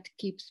 but that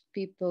keeps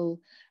people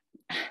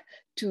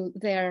to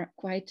their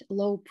quite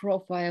low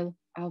profile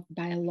of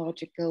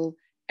biological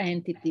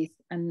entities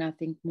and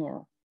nothing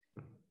more.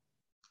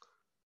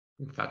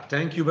 In fact,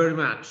 thank you very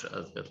much,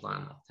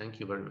 Svetlana. Thank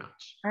you very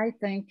much. I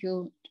thank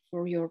you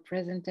for your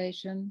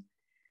presentation,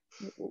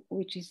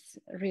 which is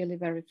really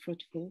very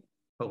fruitful.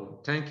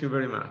 Oh, thank you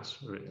very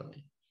much,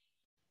 really.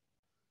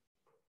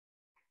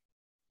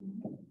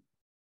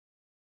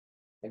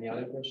 Any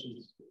other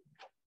questions?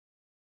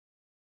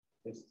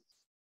 Yes.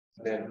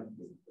 Then,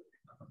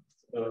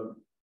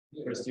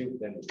 first you,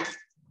 then.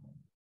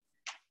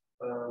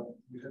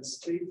 You had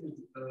stated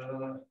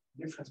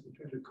difference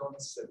between the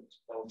concept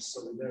of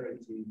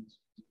solidarity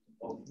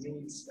of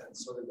needs and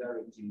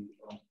solidarity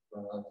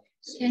of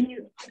Can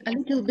you a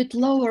little bit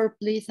lower,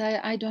 please?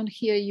 I don't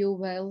hear you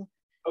well.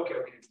 Okay,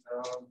 okay.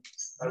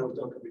 I will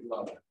talk a bit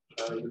louder.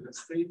 You have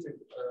stated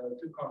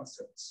two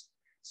concepts: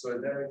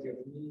 solidarity of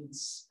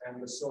needs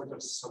and the sort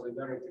of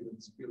solidarity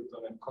that's built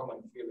on a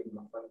common feeling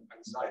of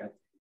anxiety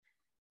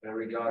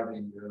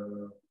regarding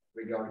the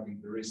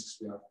risks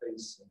we are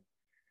facing.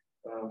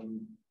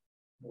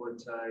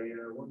 What I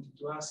wanted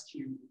to ask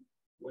you,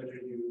 whether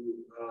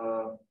you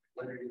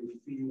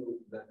feel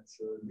that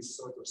this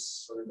sort of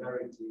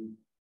solidarity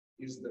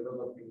is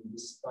developing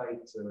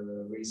despite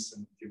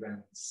recent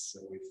events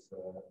with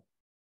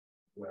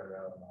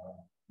where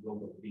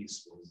global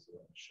peace was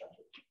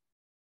shattered.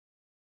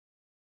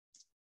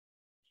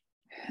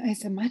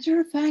 As a matter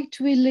of fact,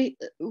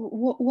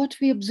 what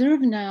we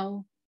observe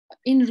now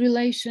in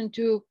relation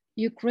to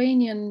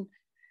Ukrainian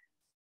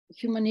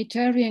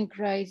humanitarian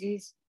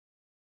crisis,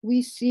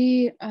 we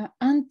see an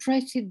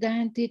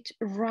unprecedented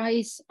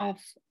rise of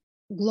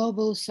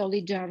global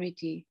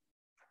solidarity.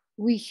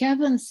 We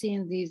haven't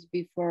seen this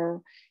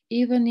before,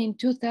 even in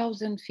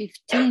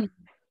 2015,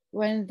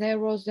 when there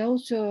was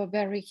also a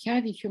very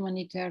heavy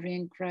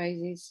humanitarian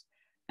crisis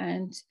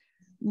and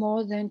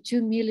more than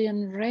 2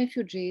 million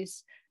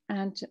refugees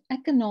and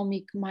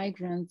economic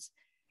migrants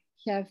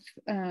have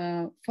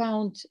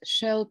found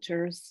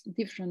shelters,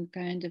 different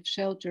kind of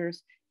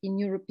shelters in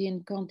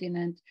European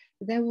continent.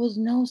 There was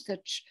no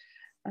such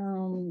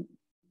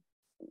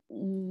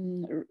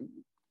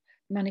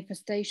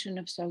manifestation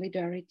of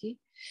solidarity.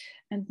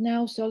 And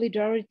now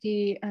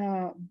solidarity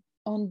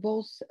on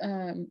both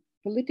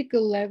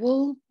political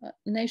level,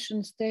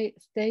 nation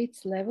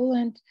states level,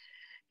 and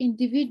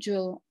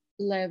individual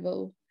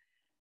level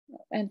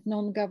and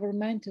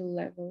non-governmental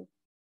level.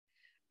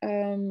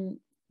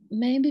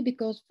 Maybe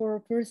because for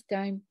the first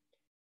time,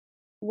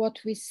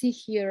 what we see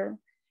here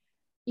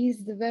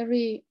is the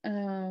very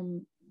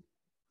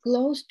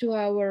close to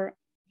our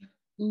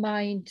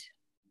mind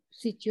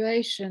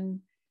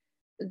situation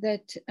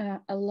that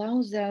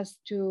allows us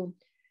to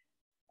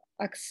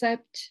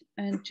accept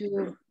and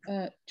to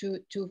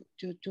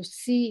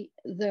see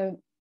the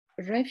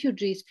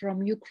refugees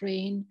from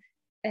Ukraine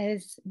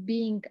as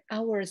being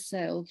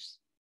ourselves,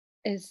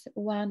 as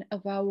one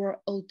of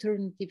our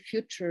alternative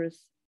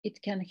futures. It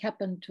can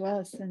happen to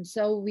us. And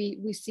so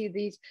we see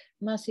this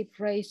massive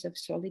race of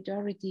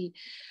solidarity.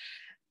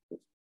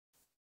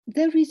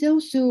 There is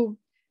also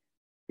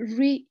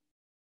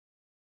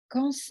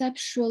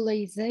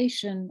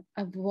reconceptualization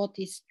of what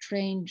is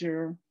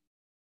stranger.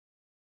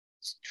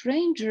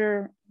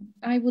 Stranger,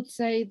 I would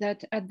say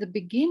that at the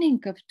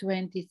beginning of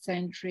 20th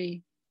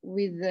century,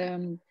 with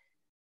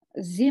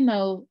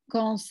Zimmel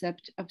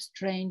concept of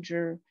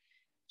stranger,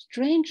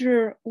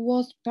 stranger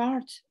was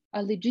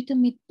a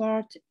legitimate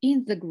part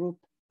in the group,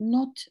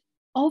 not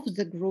of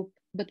the group,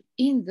 but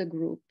in the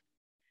group.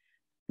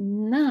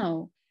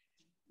 Now,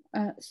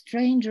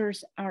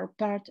 strangers are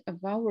part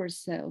of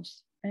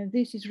ourselves, and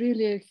this is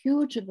really a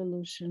huge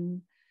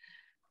evolution.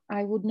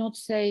 I would not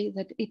say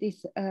that it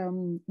is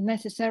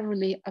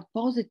necessarily a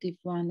positive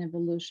one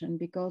evolution,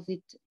 because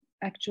it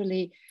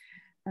actually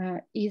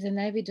is an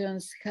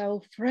evidence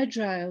how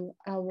fragile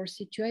our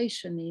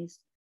situation is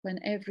when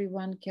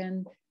everyone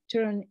can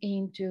turn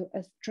into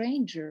a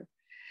stranger.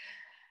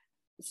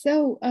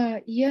 So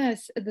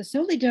yes, the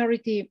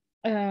solidarity,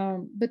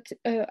 but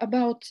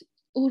about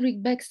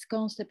Ulrich Beck's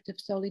concept of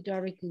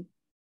solidarity,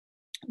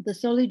 the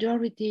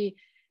solidarity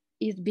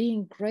is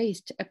being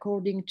raised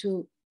according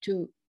to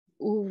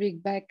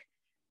Ulrich Beck,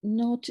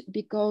 not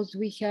because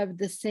we have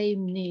the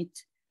same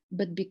needs,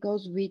 but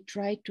because we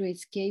try to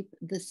escape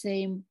the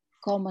same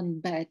common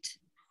bad.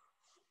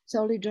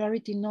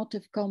 Solidarity not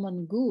of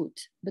common good,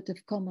 but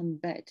of common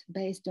bad,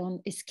 based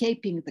on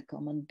escaping the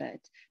common bad.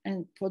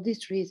 And for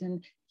this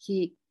reason,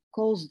 he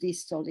calls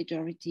this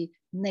solidarity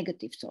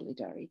negative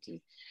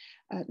solidarity.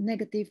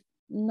 Negative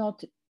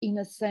not in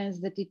a sense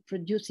that it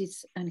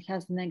produces and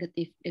has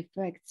negative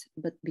effects,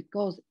 but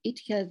because it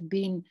has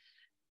been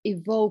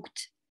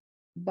evoked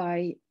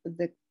by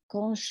the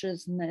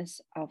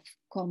consciousness of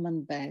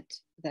common bad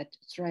that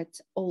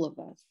threats all of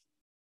us.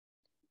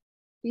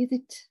 Is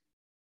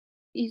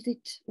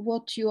it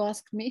what you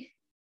asked me?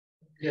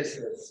 Yes,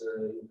 yes.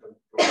 You can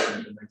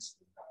provide the next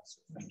answer.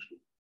 Thank you.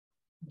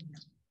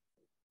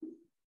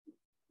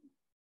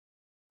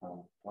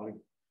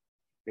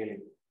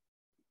 Really?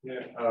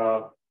 Yeah,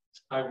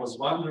 I was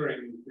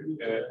wondering.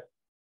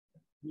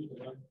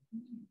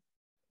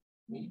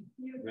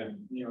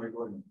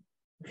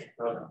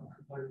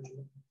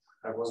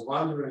 I was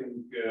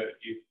wondering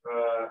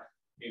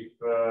if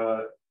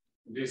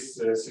this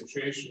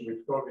situation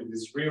with COVID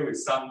is really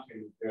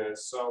something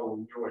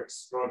so new,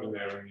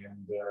 extraordinary,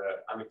 and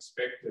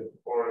unexpected,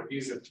 or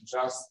is it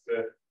just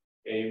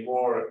a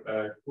more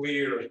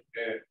clear,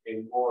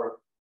 a more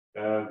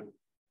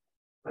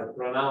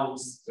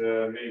pronounced,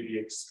 maybe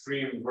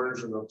extreme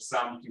version of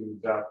something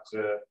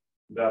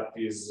that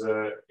is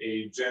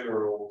a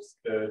general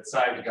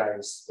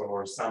zeitgeist,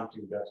 or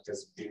something that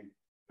has been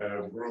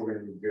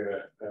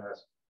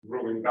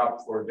brewing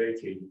up for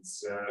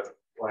decades,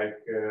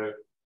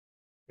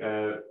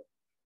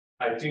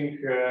 I think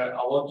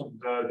a lot of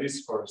the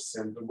discourse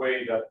and the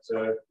way that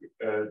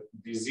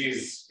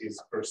disease is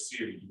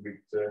perceived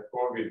with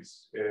COVID,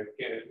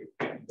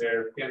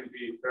 there can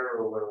be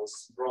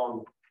parallels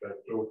drawn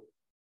to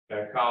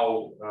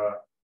how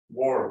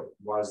war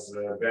was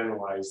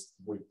banalized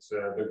with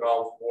the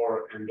Gulf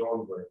War and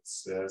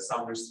onwards.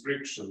 Some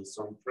restrictions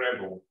on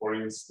travel, for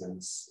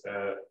instance,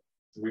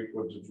 we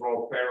could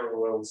draw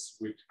parallels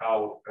with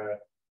how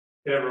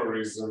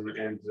terrorism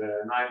and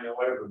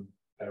 9/11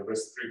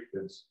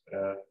 restricted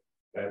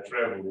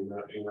travel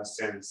in a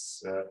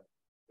sense.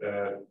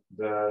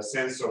 The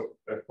sense of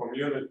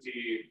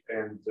community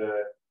and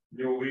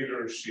new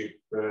leadership.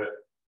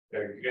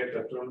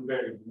 Greta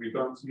Thunberg, we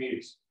don't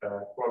need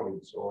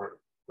COVID or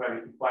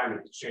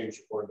climate change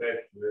for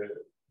that.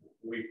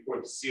 We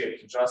could see it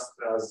just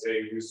as a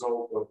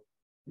result of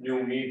new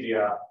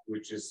media,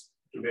 which is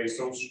today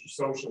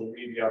social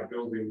media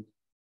building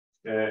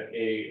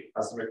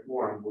as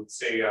McLuhan would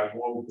say, a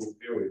global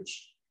village.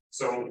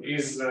 So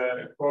is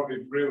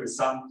COVID really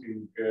something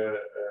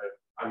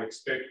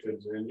unexpected,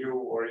 new,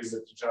 or is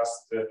it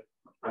just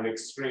an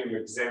extreme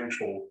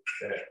example,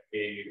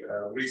 a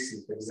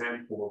recent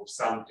example of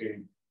something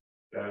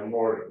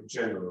more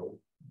general?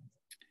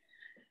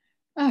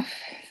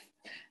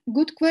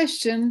 Good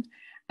question.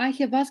 I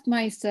have asked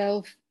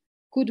myself,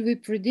 could we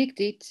predict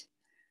it?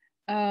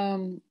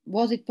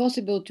 Was it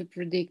possible to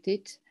predict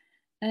it?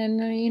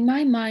 And in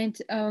my mind,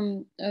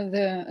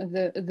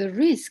 the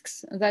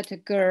risks that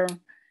occur,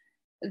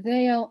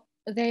 they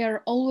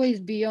are always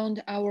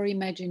beyond our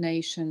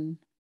imagination.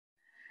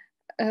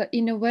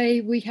 In a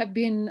way, we have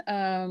been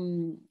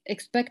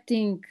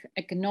expecting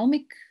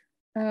economic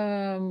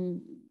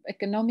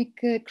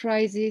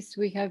crisis.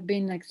 We have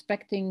been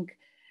expecting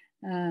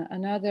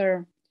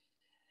another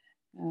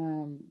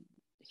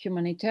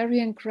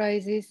humanitarian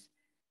crisis,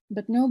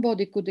 but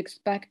nobody could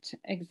expect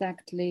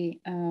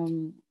exactly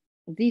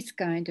this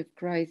kind of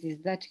crisis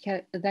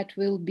that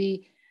will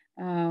be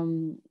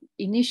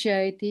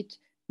initiated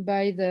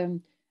by the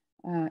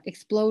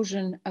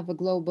explosion of a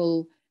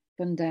global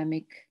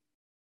pandemic.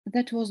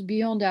 That was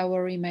beyond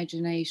our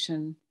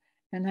imagination.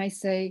 And I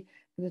say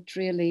that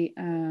really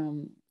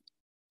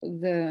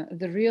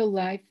the real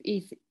life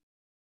is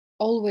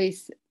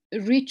always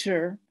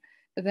richer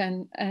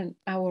than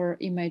our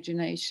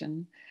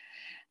imagination,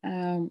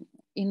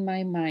 in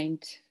my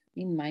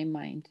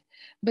mind.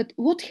 But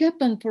what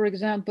happened, for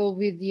example,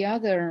 with the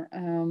other,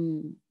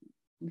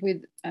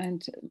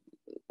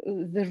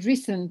 the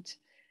recent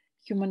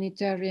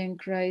humanitarian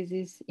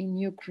crisis in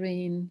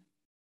Ukraine,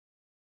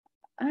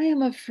 I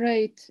am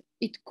afraid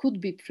it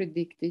could be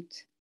predicted,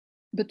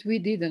 but we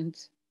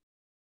didn't.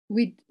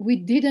 We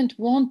didn't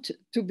want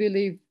to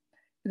believe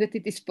that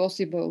it is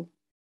possible,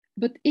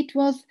 but it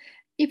was,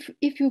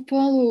 if you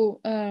follow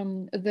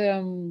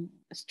the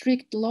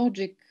strict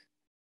logic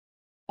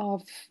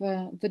of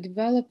the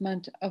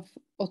development of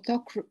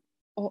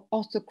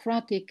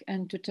autocratic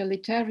and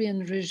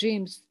totalitarian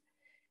regimes,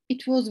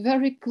 it was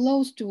very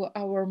close to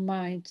our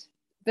mind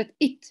that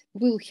it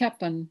will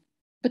happen,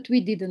 but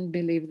we didn't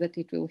believe that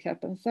it will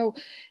happen. So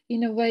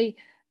in a way,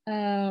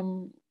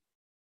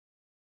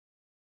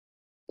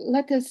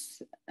 let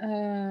us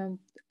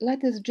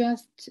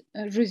just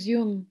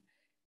resume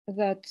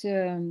that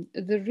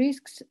the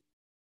risks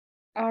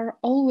are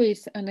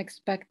always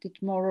unexpected,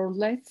 more or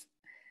less.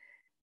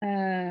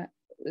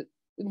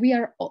 We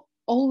are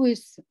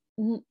always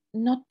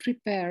not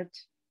prepared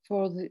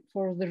for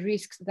the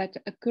risks that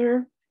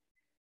occur,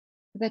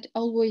 that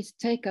always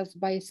take us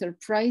by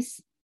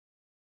surprise.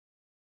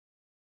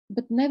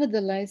 But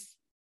nevertheless,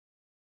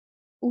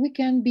 we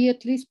can be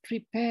at least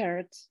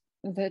prepared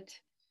that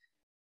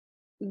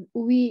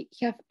we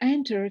have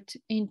entered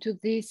into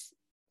this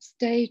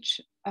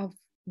stage of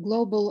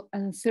global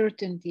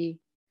uncertainty.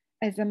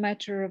 As a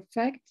matter of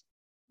fact,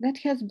 that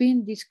has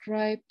been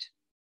described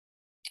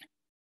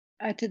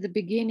at the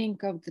beginning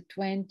of the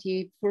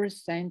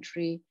 21st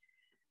century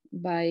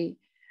by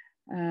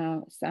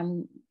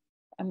some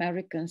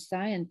American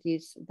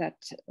scientists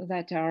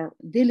that are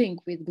dealing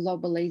with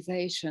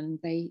globalization.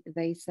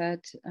 They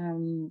said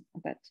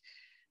that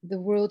the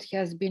world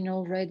has been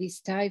already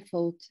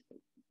stifled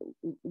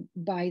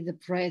by the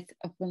breath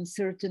of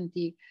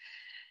uncertainty.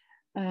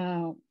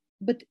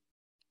 But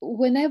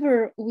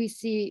whenever we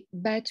see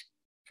bad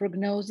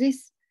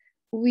prognosis,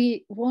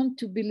 we want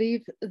to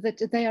believe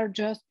that they are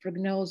just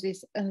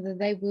prognosis and that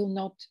they will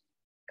not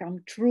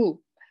come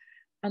true.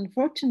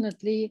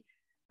 Unfortunately,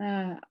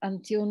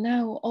 until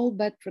now, all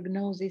bad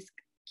prognosis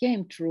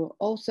came true.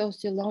 All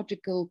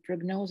sociological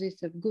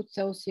prognosis of good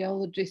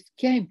sociologists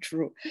came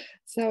true.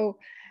 So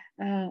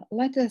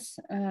let us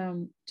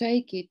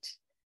take it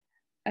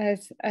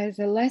as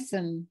a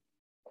lesson,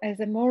 as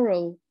a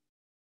moral,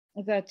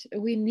 that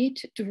we need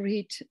to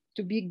read,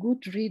 to be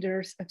good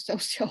readers of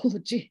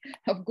sociology,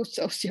 of good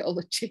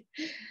sociology,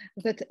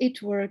 that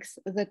it works,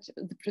 that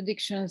the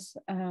predictions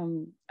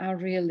are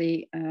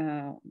really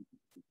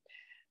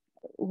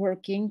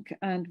working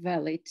and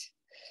valid.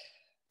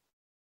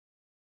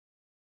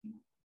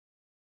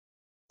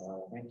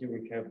 Thank you.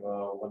 We have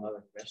one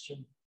other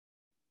question.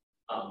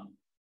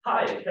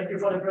 Hi, thank you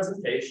for the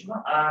presentation.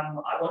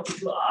 I wanted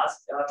to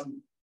ask,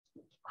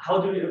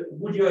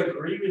 would you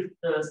agree with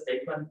the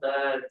statement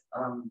that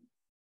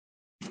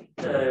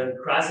the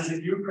crisis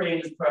in Ukraine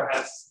is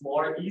perhaps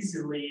more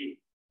easily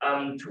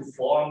to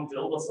form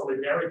global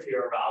solidarity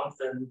around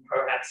than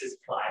perhaps is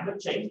climate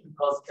change,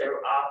 because there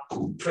are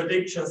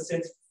predictions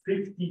since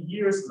 50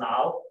 years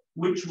now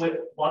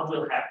what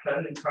will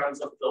happen in terms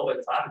of global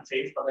climate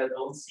change, but I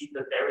don't see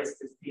that there is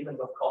this feeling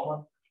of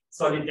common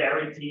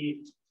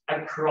solidarity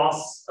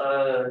across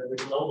the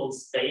global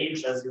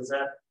stage, as you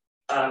said,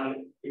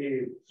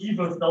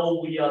 even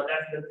though we are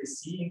definitely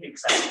seeing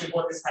exactly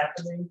what is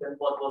happening and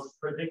what was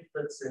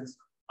predicted since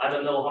I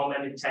don't know how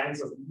many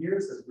tens of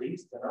years at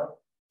least, you know,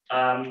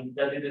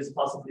 that it is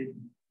possibly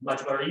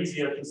much more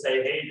easier to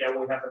say, hey, there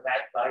we have a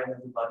bad guy and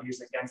everybody is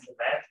against the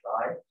bad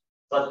guy.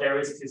 But there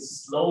is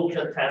this slow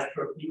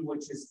catastrophe,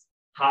 which is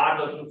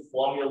harder to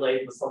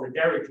formulate the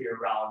solidarity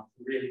around,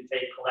 to really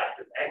take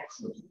collective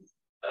action.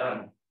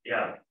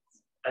 Yeah,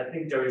 I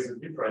think there is a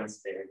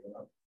difference there, you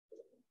know.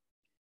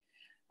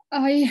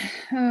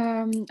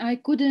 I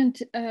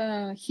couldn't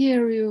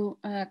hear you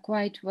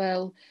quite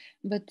well,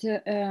 but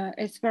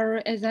as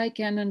far as I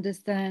can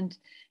understand,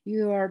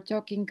 you are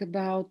talking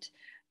about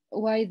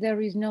why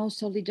there is no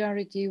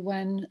solidarity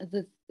when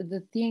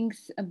the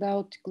things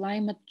about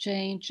climate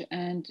change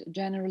and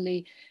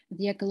generally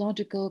the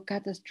ecological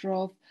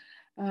catastrophe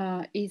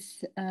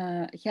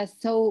has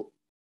so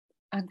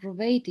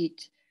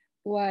aggravated,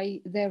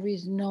 why there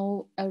is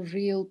no a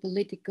real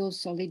political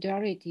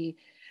solidarity.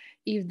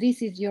 If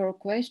this is your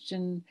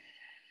question,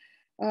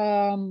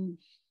 of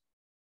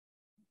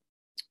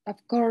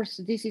course,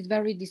 this is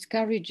very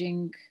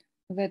discouraging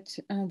that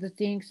the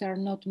things are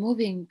not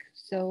moving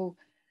so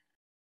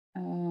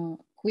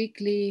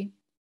quickly.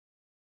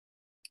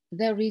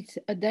 There is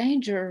a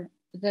danger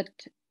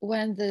that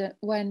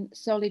when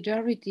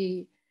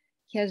solidarity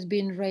has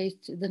been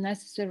raised, the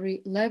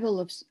necessary level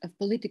of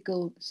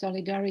political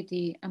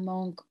solidarity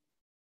among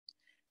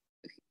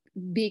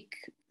big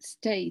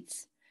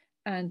states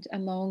and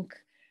among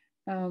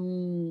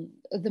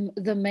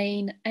the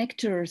main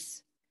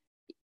actors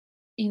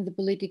in the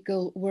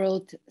political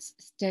world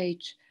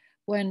stage,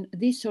 when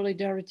this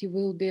solidarity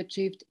will be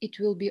achieved, it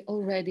will be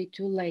already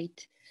too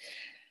late.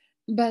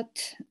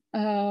 But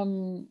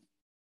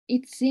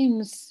it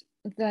seems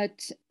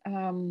that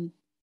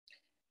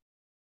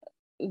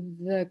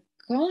the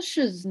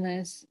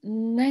consciousness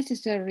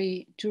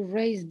necessary to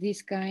raise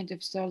this kind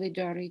of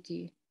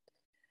solidarity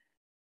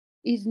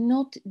is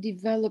not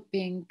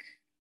developing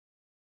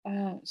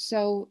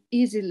so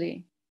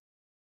easily.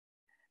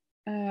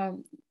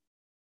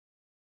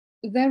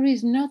 There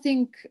is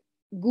nothing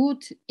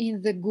good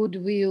in the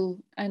goodwill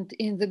and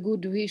in the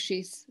good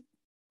wishes,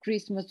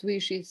 Christmas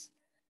wishes.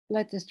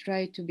 Let us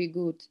try to be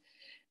good,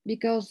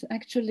 because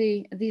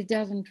actually this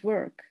doesn't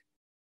work.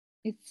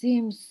 It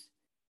seems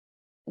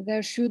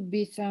there should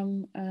be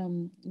some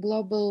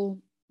global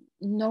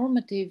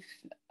normative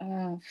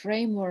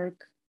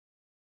framework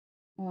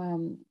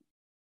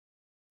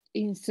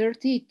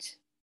inserted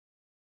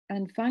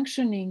and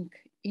functioning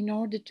in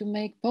order to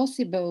make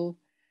possible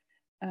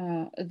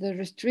the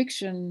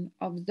restriction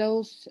of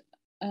those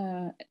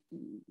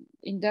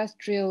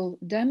industrial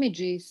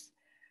damages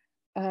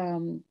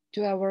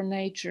to our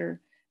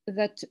nature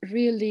that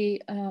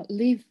really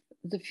leave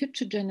the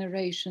future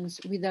generations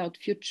without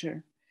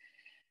future.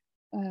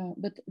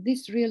 But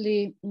this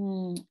really,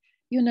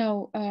 you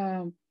know,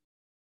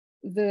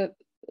 the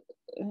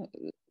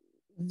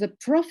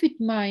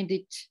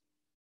profit-minded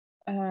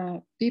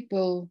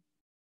people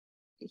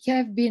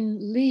have been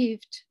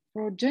lived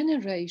for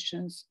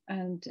generations,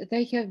 and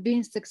they have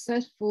been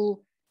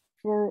successful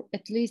for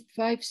at least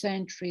 5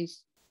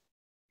 centuries.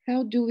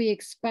 How do we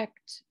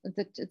expect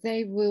that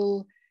they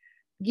will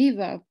give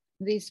up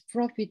this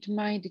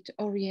profit-minded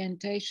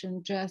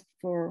orientation just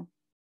for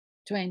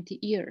 20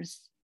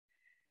 years?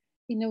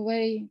 In a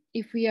way,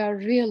 if we are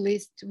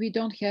realists, we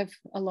don't have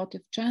a lot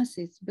of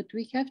chances, but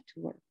we have to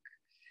work.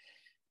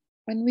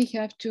 And we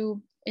have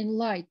to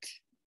enlighten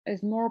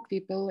as more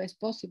people as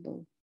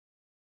possible.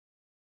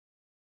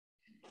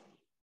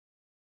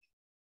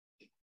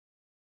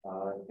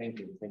 Thank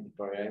you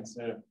for your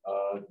answer.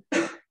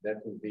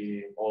 That will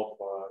be all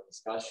for our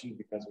discussion,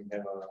 because we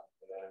have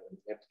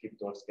to keep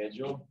to our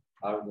schedule.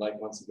 I would like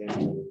once again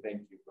to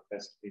thank you,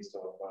 Professor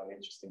Hristova, for an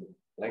interesting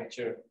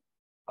lecture.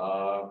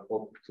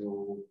 Hope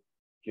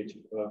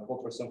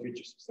for some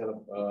future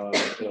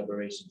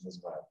collaborations as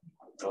well.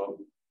 So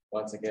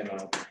once again,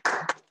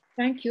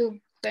 thank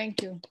you.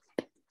 Thank you.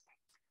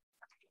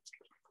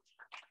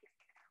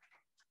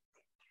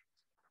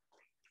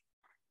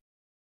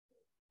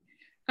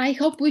 I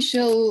hope we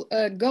shall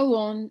go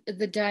on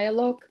the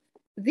dialogue.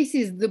 This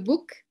is the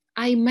book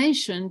I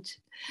mentioned,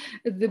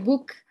 the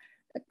book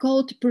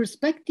called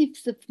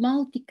Perspectives of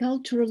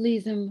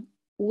Multiculturalism,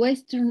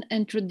 Western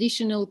and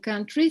Traditional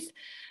Countries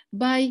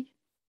by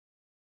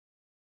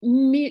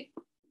Milan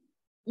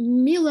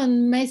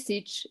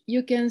Mesic.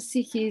 You can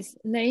see his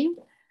name,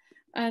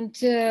 and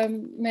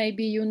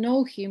maybe you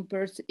know him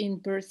in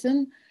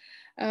person.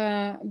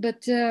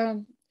 but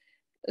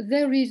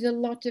there is a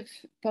lot of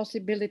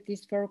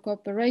possibilities for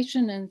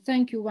cooperation, and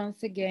thank you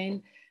once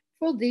again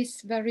for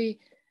this very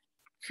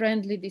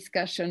friendly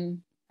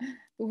discussion.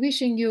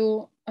 Wishing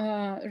you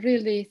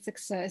really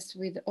success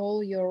with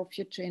all your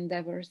future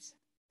endeavors.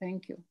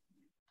 Thank you.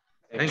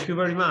 Thank you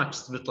very much,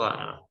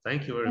 Svetlana.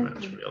 Thank you very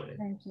much, really.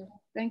 Thank you.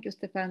 Thank you,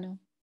 Stefano.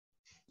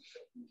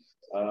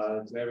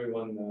 To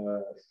everyone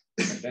in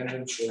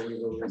attendance, we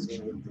will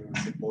resume with the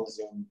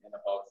symposium in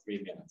about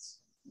 3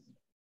 minutes.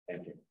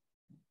 Thank you.